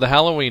 It's called The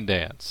Halloween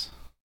Dance.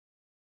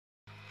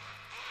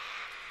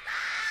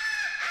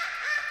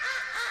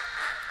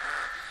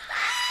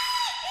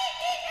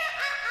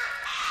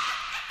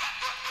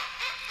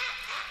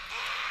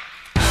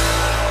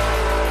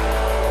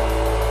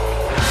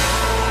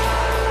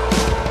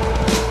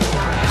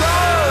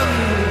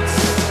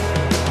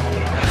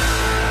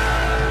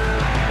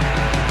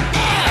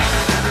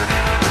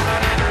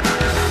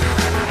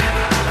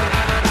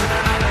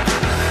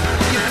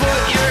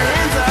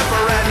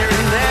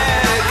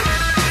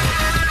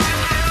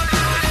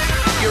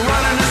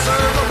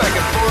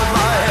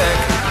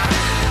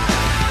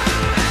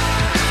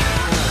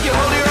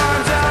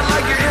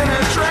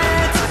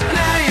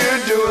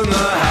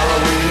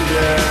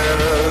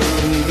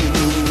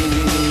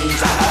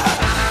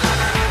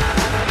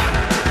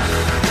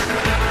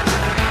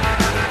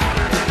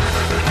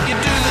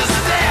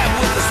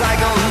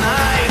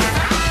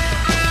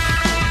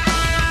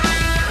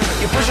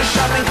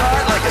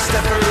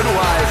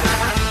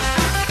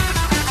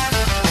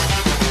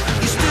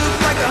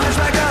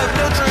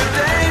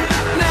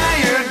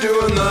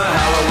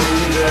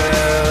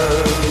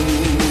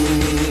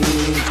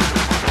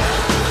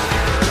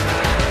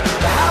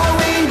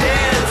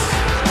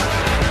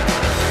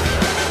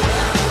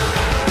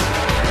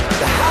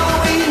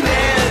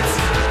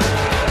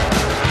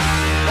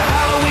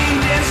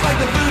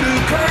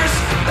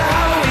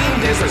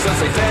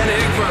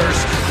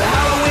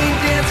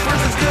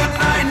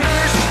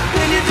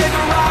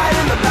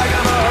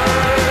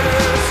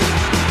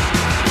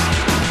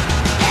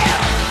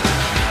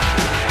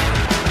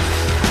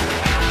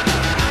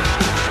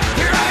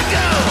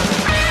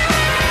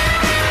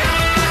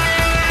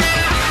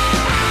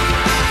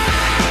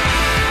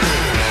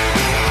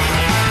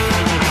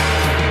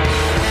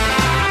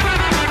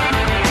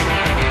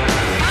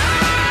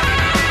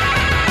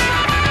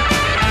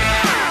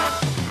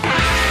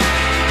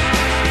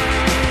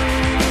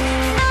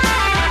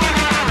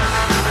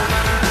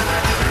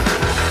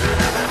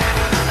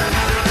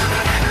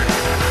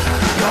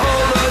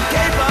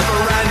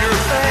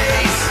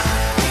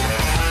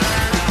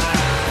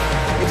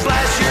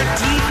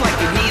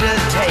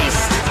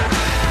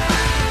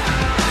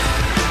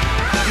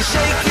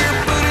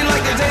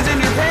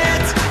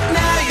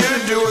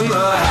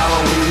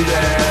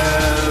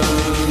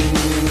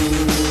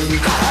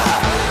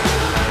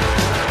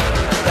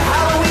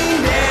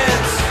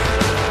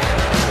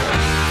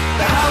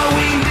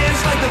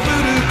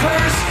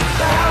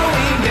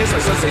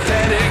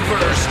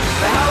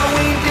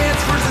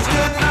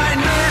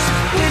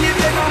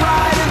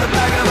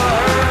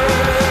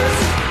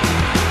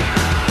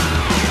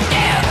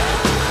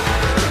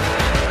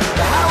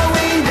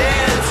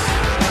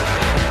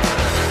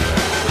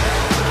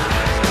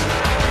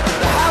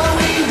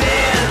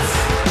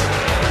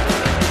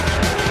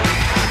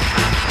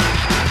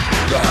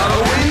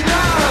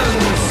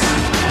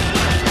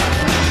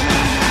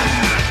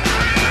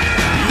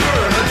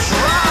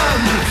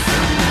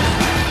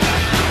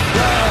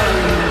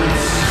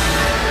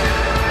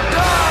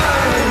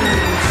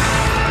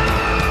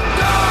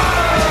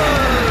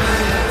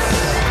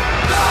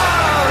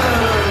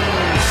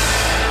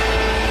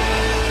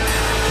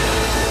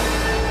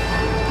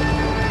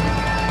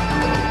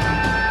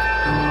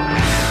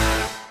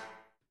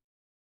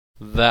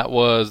 That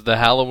was The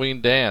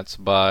Halloween Dance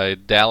by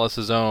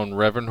Dallas's own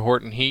Reverend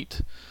Horton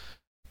Heat.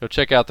 Go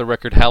check out the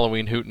record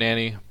Halloween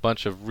Hootenanny.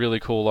 Bunch of really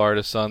cool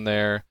artists on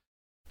there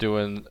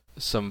doing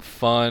some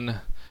fun,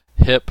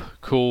 hip,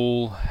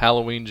 cool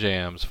Halloween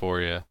jams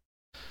for you.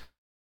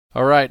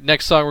 Alright,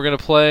 next song we're going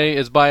to play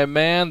is by a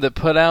man that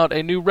put out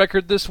a new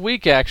record this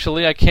week,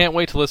 actually. I can't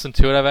wait to listen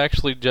to it. I've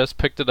actually just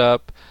picked it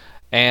up,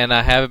 and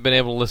I haven't been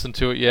able to listen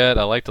to it yet.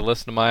 I like to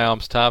listen to my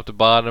albums top to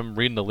bottom,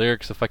 reading the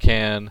lyrics if I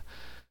can.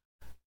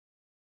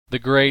 The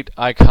great,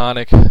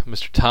 iconic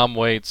Mr. Tom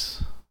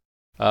Waits.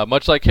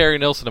 Much like Harry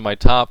Nilsson in my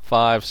top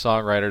 5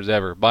 songwriters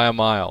ever, by a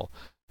mile.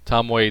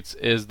 Tom Waits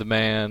is the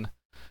man.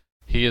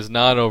 He is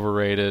not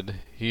overrated.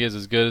 He is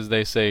as good as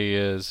they say he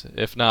is,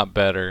 if not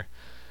better.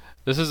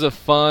 This is a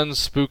fun,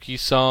 spooky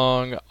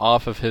song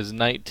off of his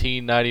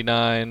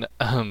 1999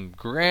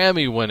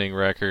 Grammy-winning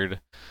record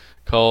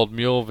called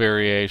Mule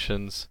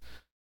Variations.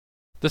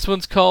 This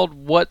one's called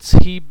What's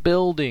He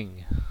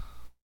Building?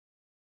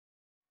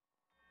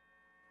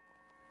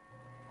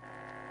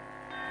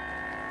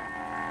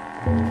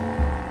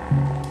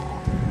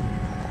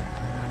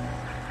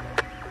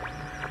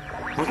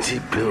 What's he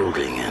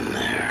building in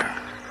there?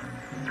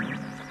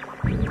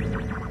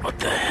 What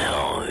the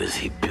hell is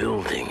he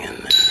building in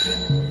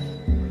there?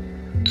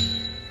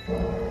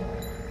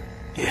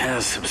 He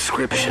has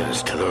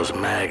subscriptions to those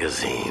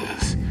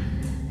magazines.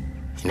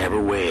 He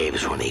never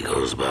waves when he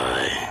goes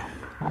by.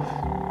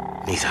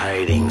 He's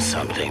hiding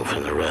something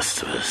from the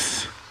rest of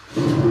us.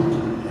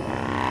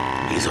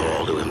 He's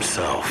all to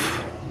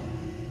himself.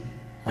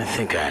 I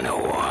think I know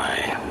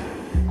why.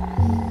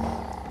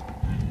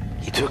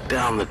 He took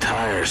down the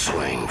tire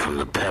swing from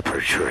the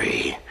pepper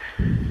tree.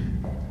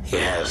 He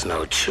has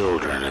no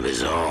children of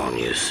his own,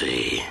 you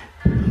see.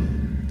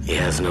 He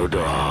has no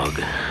dog.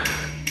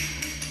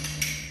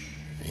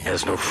 He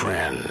has no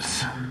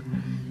friends.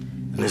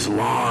 And his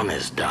lawn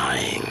is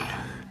dying.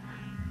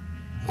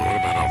 What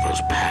about all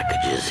those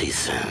packages he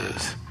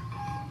sends?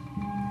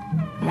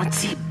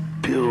 What's he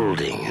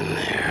building in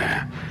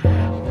there?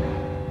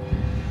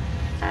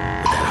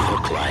 With that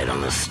hook light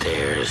on the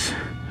stairs.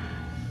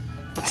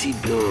 What's he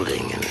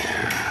building in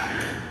there?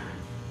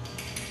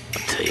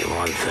 I'll tell you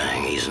one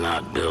thing, he's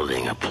not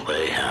building a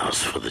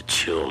playhouse for the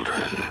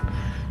children.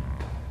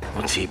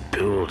 What's he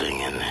building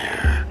in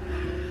there?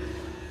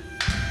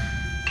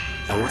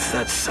 And what's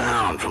that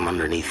sound from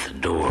underneath the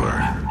door?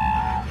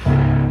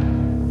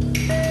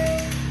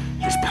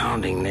 He's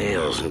pounding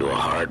nails into a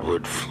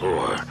hardwood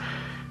floor,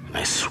 and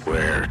I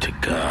swear to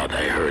God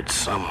I heard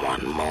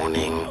someone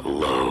moaning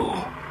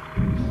low.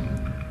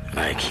 And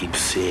I keep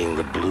seeing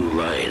the blue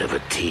light of a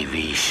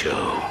TV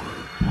show.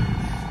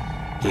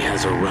 He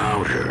has a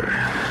router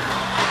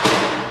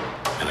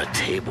and a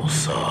table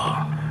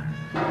saw.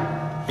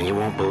 And you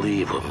won't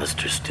believe what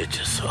Mr.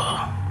 Stitches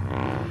saw.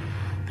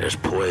 There's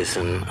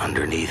poison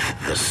underneath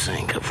the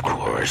sink, of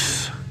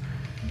course.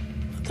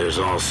 But there's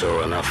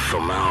also enough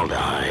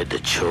formaldehyde to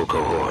choke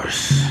a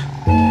horse.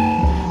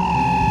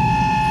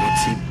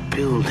 What's he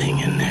building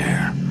in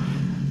there?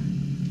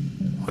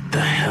 What the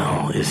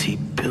hell is he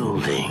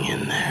building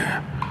in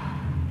there?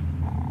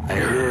 I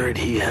heard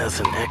he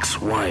has an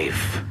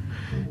ex-wife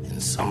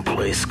in some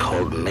place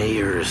called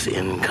Mayor's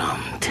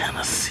Income,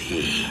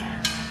 Tennessee.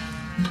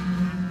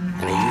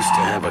 And he used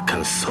to have a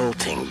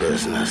consulting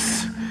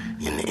business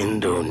in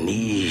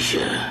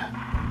Indonesia.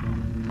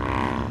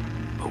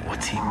 But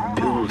what's he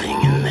building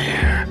in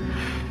there?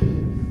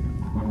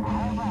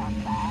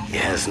 He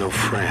has no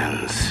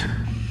friends,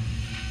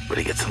 but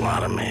he gets a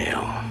lot of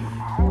mail.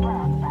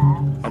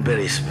 I'll bet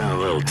he spent a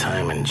little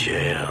time in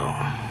jail.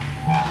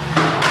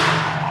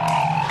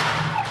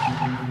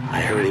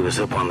 I heard he was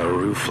up on the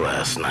roof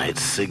last night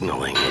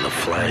signaling with a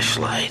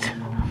flashlight.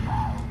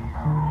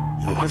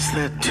 And what's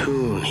that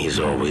tune he's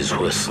always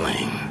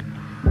whistling?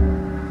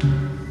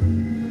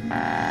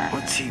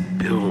 What's he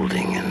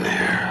building in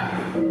there?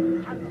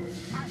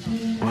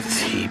 What's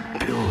he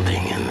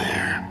building in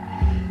there?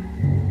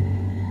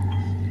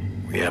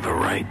 We have a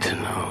right to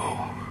know.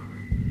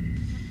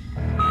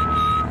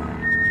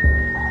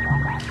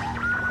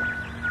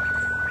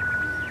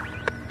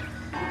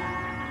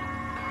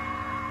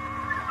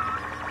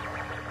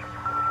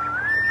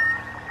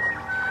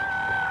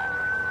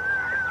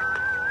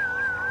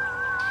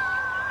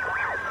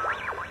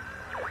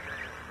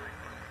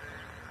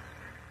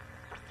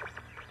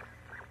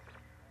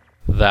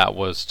 That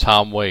was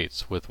Tom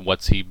Waits with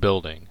What's He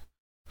Building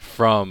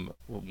from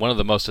one of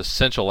the most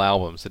essential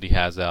albums that he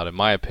has out, in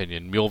my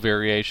opinion, Mule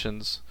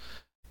Variations.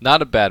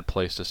 Not a bad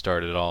place to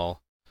start at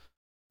all.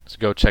 So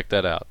go check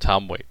that out.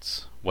 Tom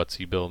Waits, What's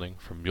He Building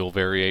from Mule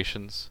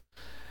Variations.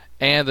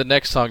 And the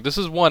next song, this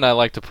is one I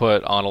like to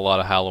put on a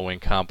lot of Halloween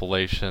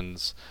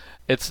compilations.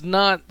 It's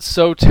not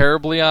so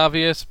terribly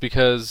obvious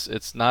because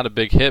it's not a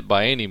big hit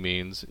by any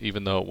means,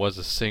 even though it was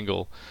a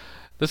single.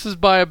 This is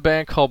by a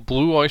band called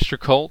Blue Oyster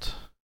Cult.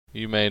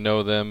 You may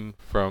know them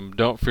from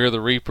Don't Fear the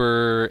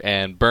Reaper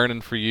and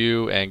Burnin' For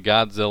You and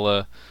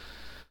Godzilla.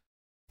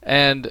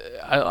 And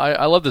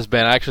I love this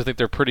band. I actually think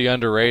they're pretty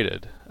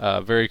underrated.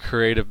 Very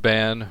creative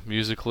band,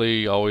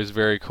 musically always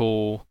very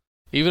cool.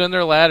 Even in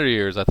their latter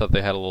years, I thought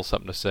they had a little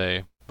something to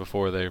say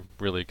before they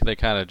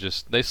kind of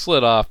just, they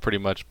slid off pretty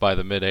much by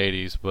the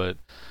mid-'80s, but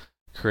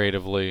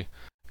creatively.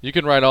 You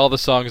can write all the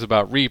songs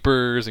about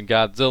Reapers and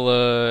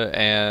Godzilla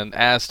and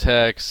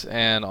Aztecs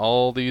and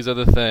all these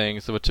other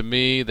things, but to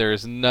me, there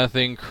is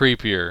nothing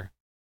creepier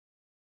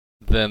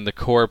than the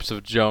corpse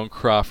of Joan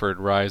Crawford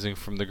rising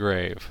from the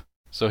grave.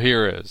 So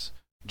here is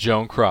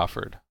Joan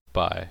Crawford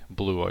by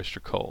Blue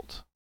Oyster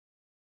Cult.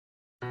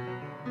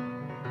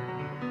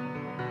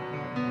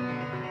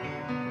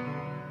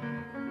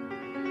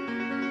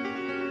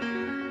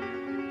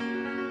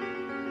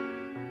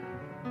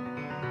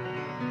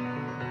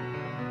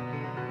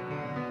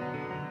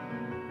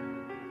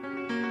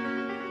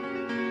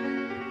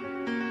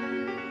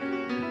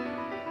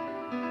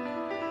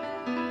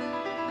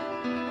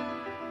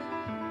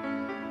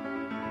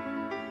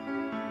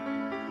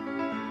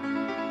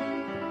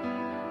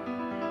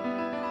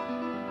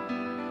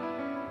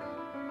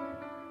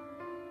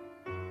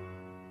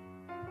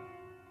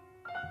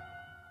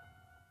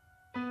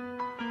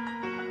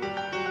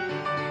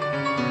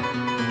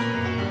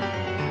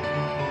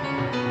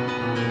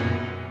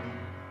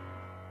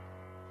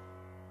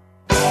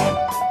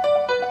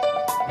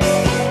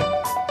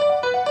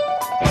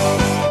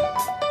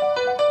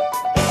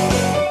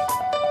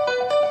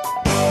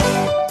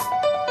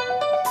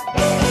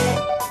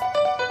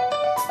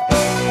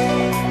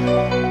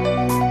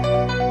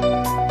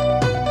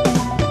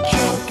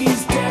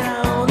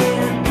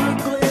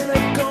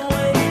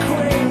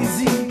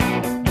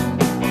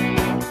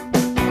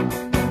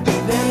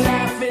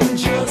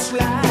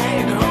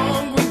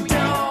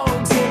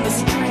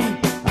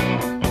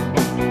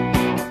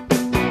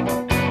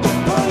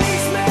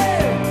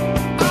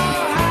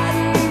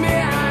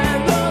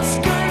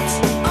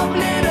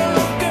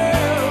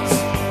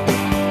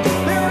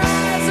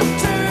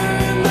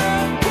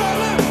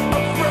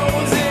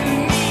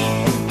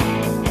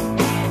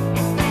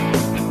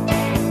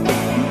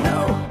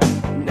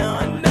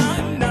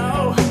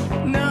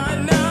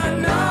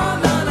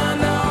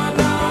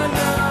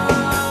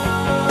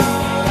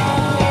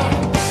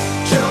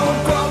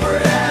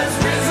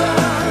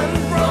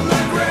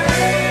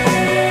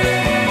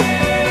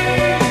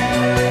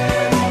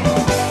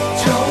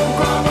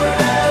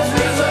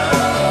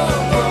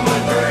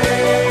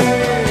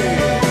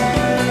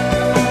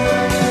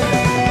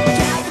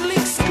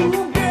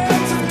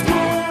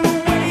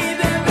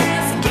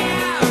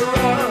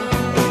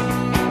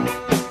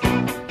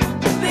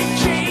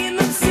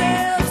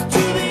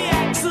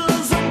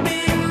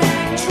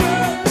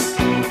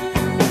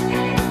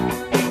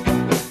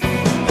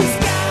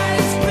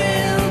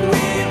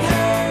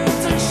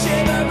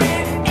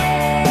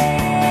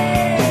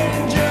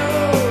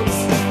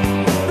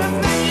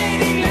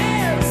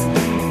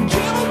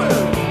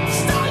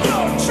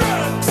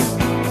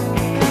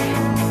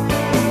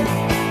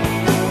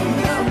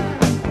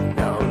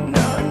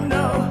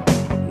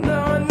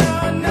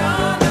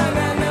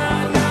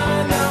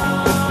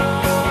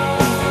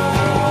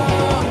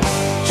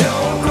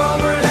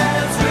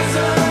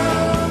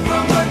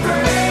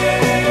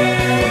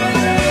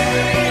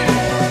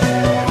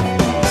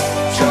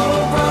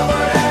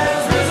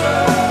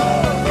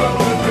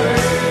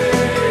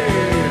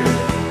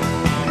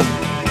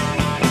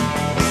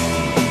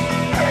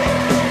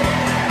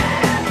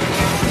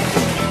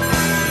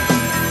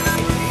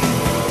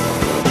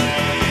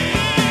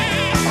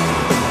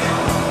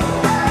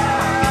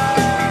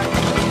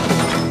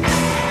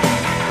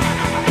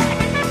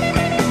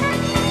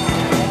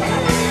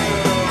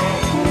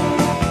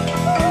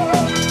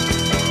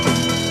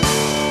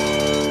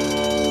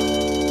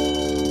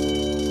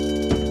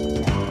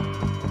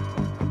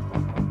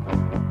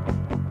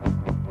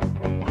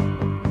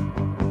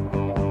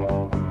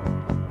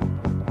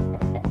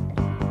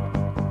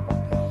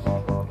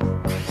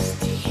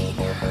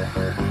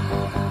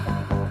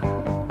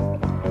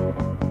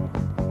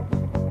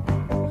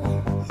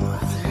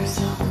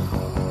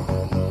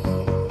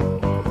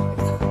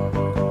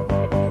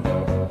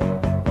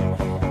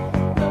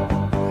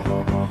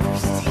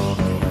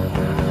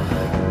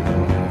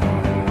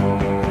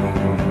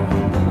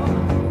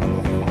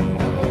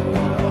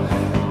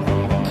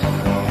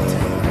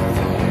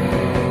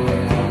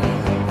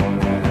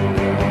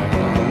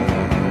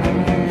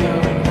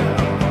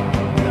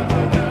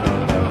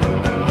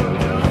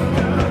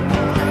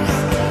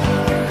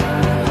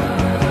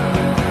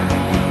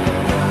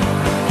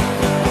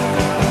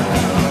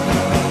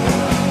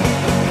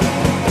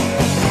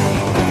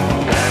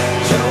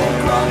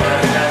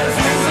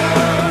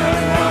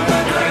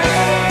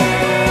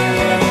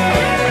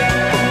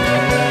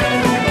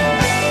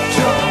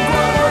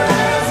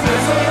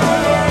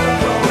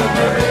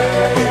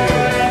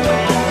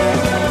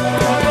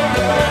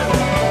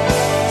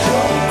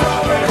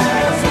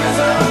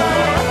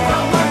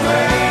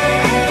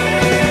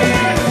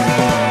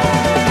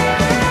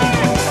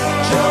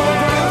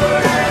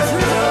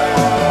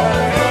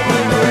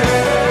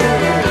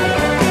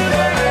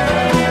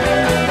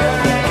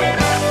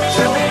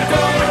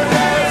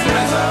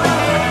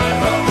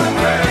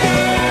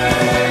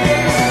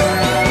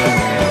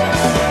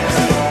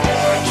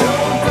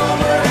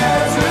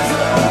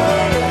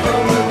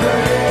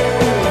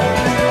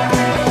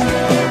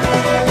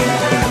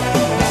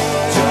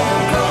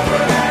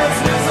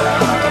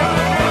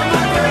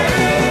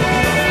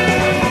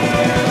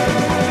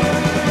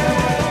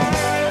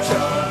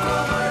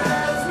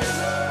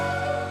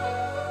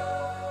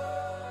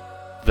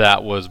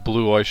 That was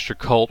Blue Oyster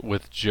Cult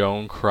with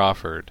Joan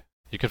Crawford.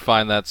 You can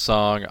find that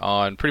song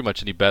on pretty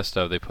much any best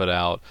of they put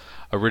out,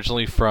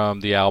 originally from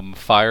the album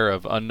Fire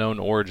of Unknown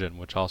Origin,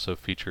 which also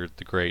featured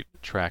the great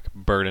track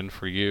Burden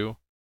for You,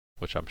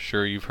 which I'm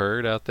sure you've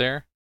heard out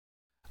there.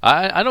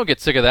 I don't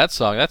get sick of that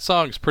song. That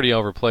song's pretty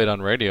overplayed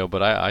on radio,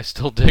 but I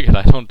still dig it.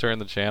 I don't turn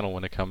the channel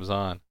when it comes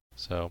on.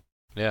 So,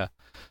 yeah.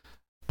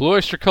 Blue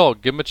Oyster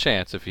Cult, give them a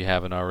chance if you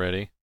haven't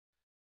already.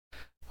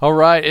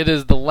 Alright, it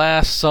is the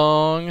last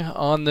song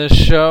on this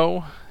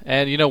show.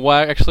 And you know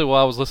why? Actually,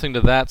 while I was listening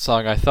to that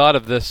song, I thought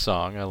of this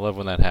song. I love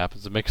when that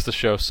happens. It makes the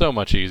show so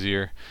much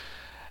easier.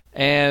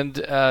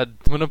 And I'm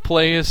going to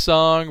play a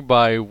song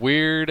by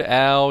Weird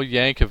Al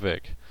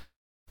Yankovic.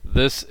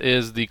 This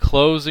is the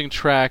closing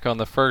track on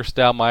the first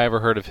album I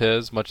ever heard of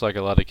his, much like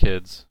a lot of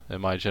kids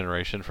in my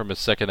generation, from his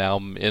second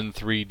album, In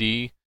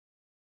 3D.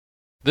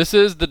 This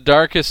is the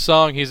darkest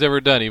song he's ever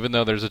done, even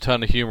though there's a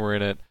ton of humor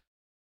in it.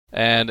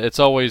 And it's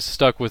always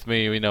stuck with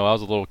me. You know, I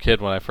was a little kid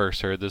when I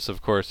first heard this.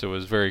 Of course, it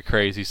was very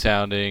crazy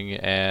sounding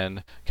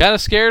and kind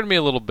of scared me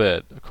a little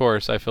bit. Of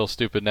course, I feel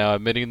stupid now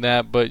admitting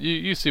that, but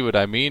you see what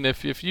I mean.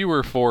 If you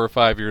were 4 or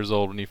 5 years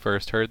old when you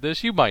first heard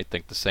this, you might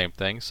think the same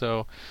thing.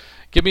 So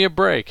give me a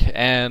break.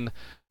 And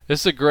this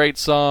is a great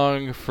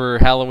song for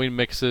Halloween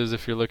mixes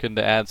if you're looking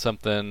to add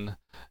something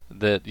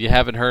that you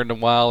haven't heard in a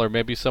while or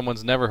maybe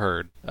someone's never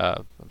heard.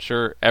 I'm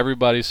sure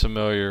everybody's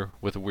familiar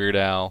with Weird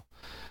Al.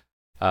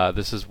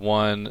 This is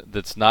one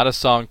that's not a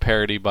song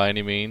parody by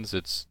any means.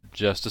 It's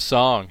just a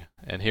song.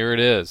 And here it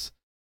is.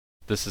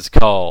 This is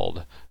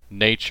called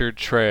Nature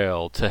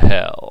Trail to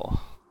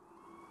Hell.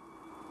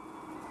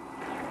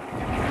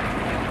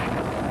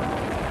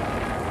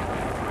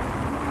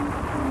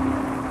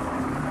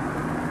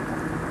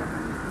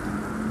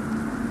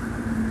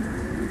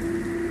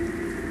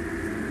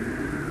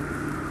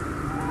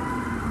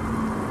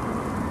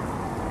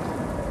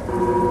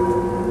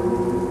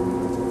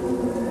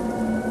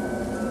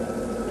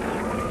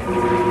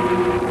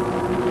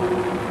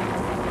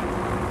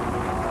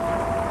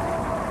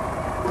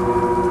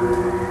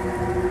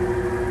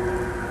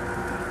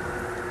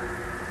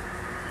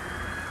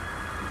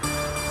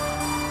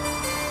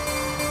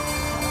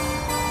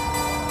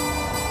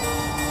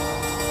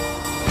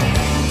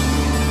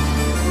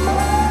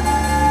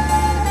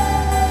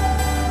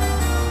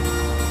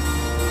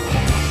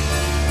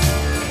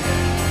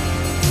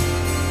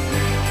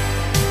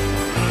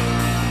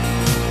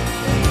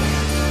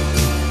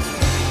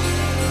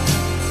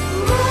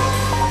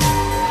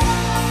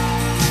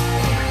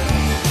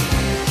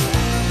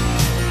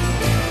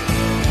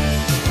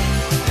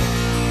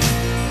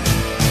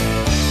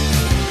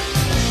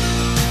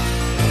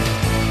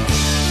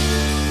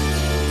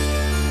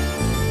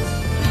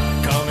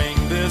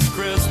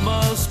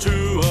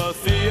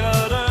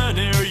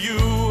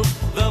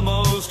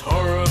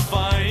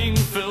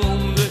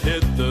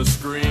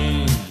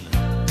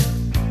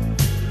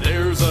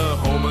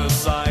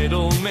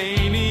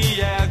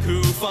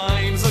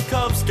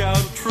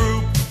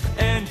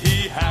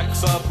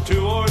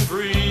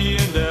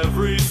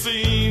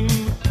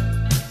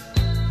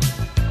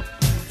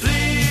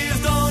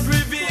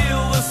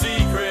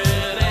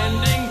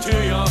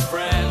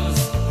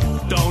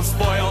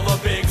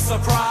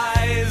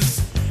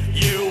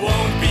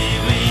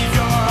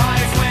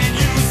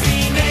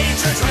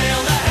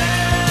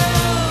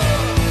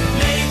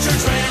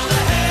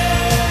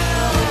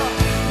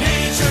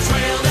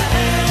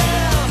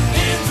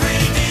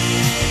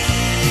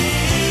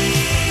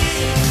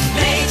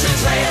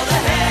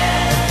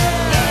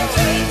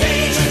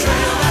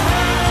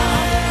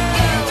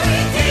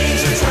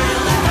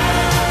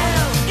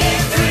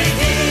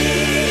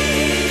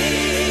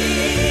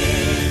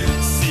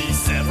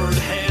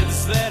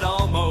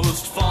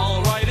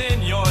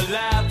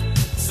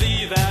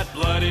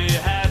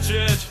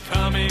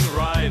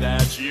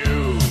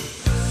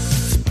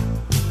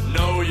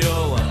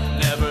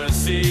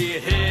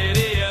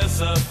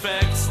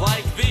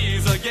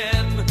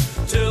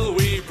 Nature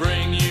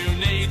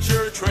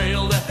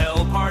Trail to Hell.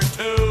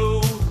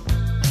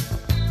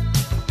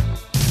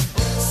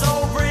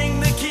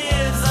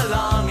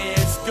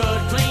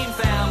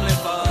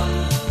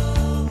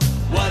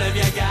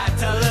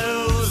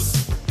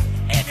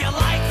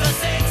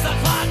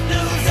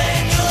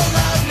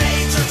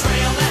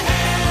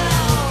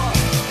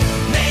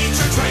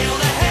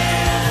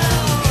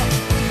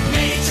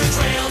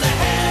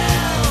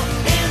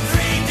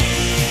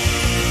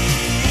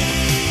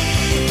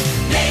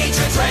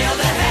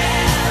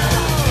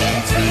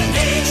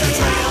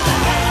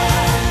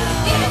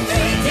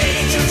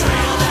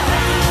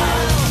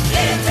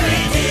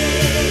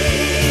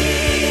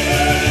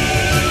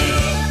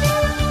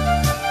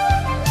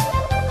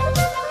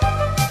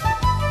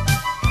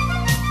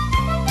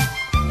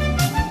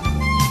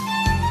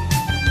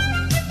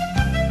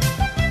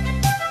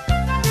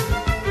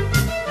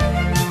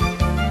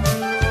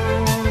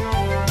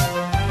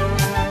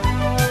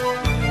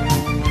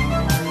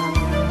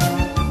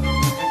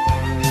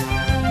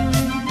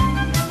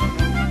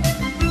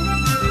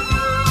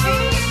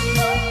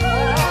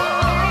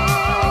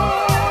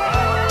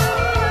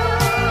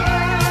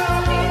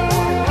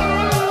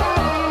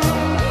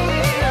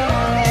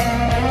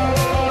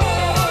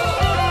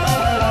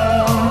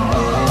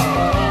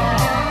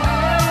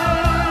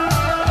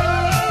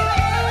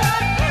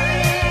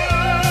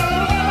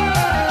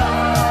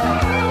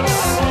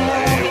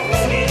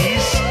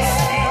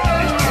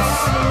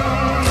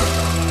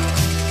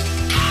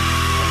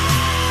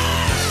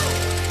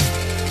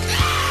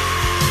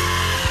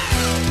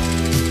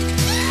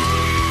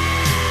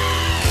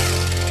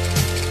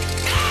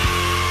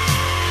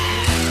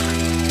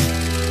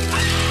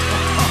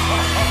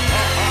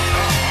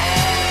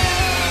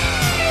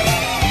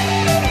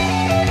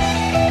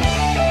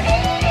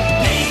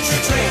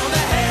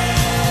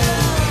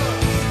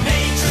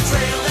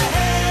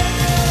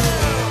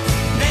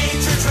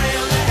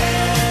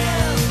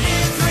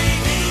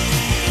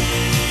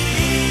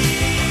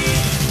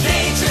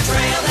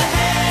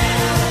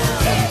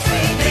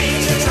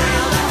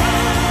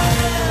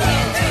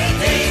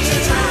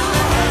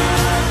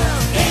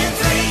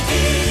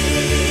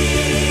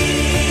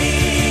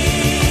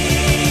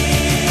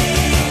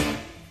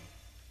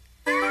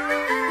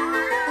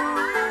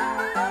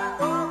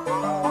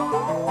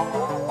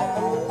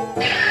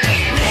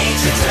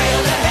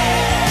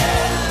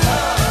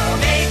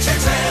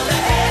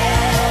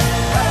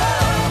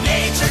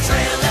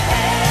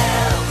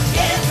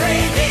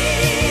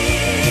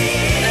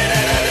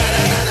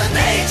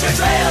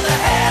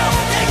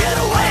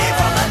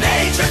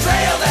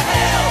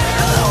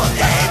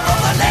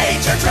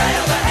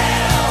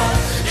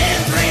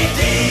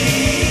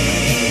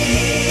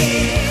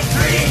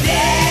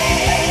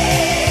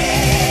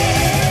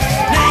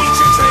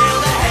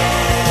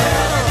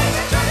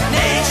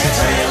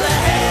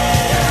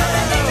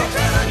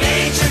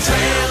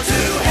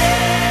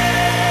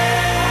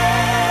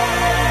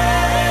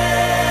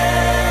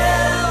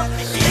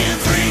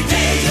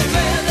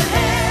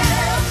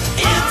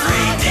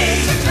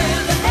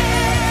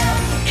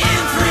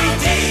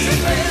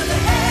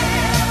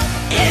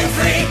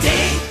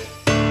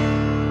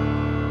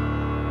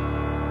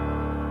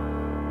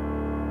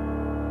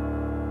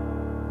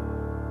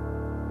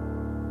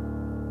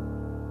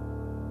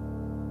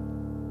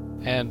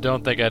 And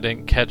don't think I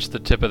didn't catch the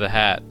tip of the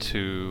hat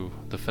to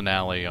the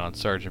finale on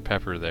Sgt.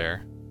 Pepper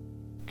there,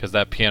 because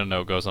that piano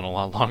note goes on a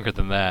lot longer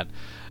than that.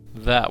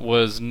 That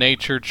was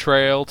Nature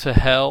Trail to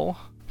Hell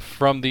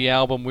from the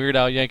album Weird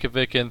Al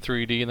Yankovic in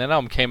 3D, and that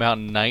album came out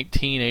in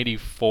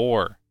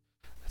 1984.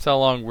 That's how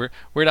long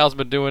Weird Al's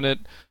been doing it,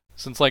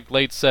 since like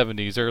late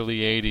 70s, early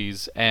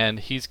 80s,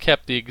 and he's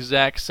kept the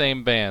exact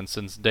same band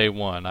since day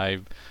one. I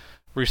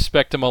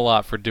respect him a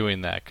lot for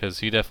doing that, because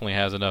he definitely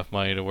has enough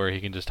money to where he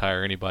can just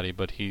hire anybody,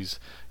 but he's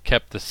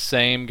kept the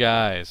same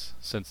guys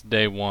since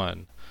day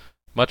one.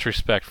 Much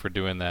respect for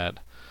doing that.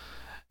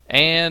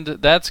 And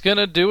that's going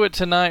to do it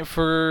tonight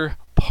for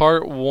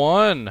part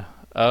 1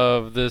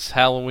 of this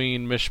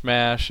Halloween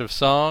mishmash of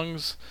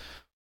songs.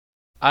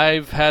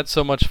 I've had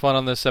so much fun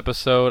on this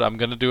episode. I'm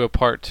going to do a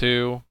part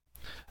 2.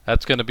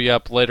 That's going to be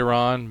up later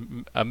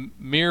on, a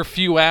mere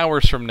few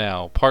hours from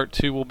now. Part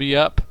 2 will be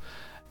up,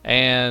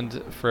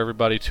 and for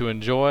everybody to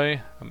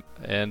enjoy.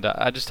 And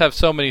I just have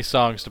so many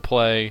songs to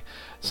play.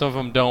 Some of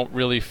them don't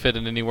really fit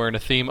in anywhere in a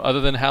theme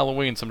other than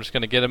Halloween, so I'm just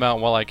going to get them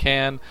out while I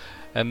can.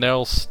 And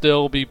there'll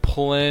still be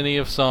plenty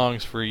of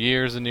songs for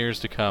years and years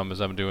to come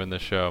as I'm doing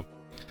this show.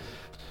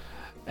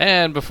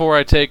 And before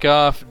I take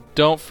off,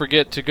 don't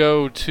forget to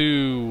go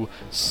to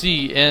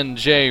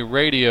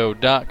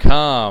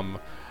cnjradio.com,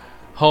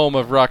 home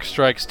of Rock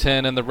Strikes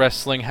 10 and the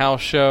Wrestling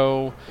House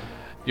Show.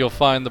 You'll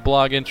find the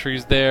blog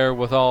entries there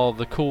with all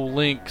the cool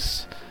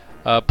links,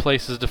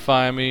 places to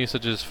find me,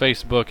 such as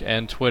Facebook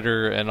and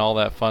Twitter and all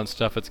that fun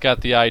stuff. It's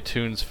got the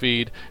iTunes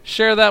feed.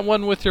 Share that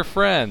one with your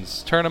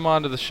friends. Turn them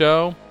on to the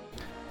show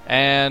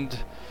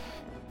and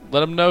let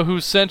them know who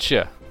sent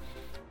you.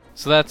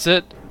 So that's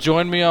it.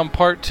 Join me on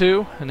part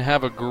 2 and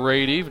have a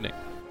great evening.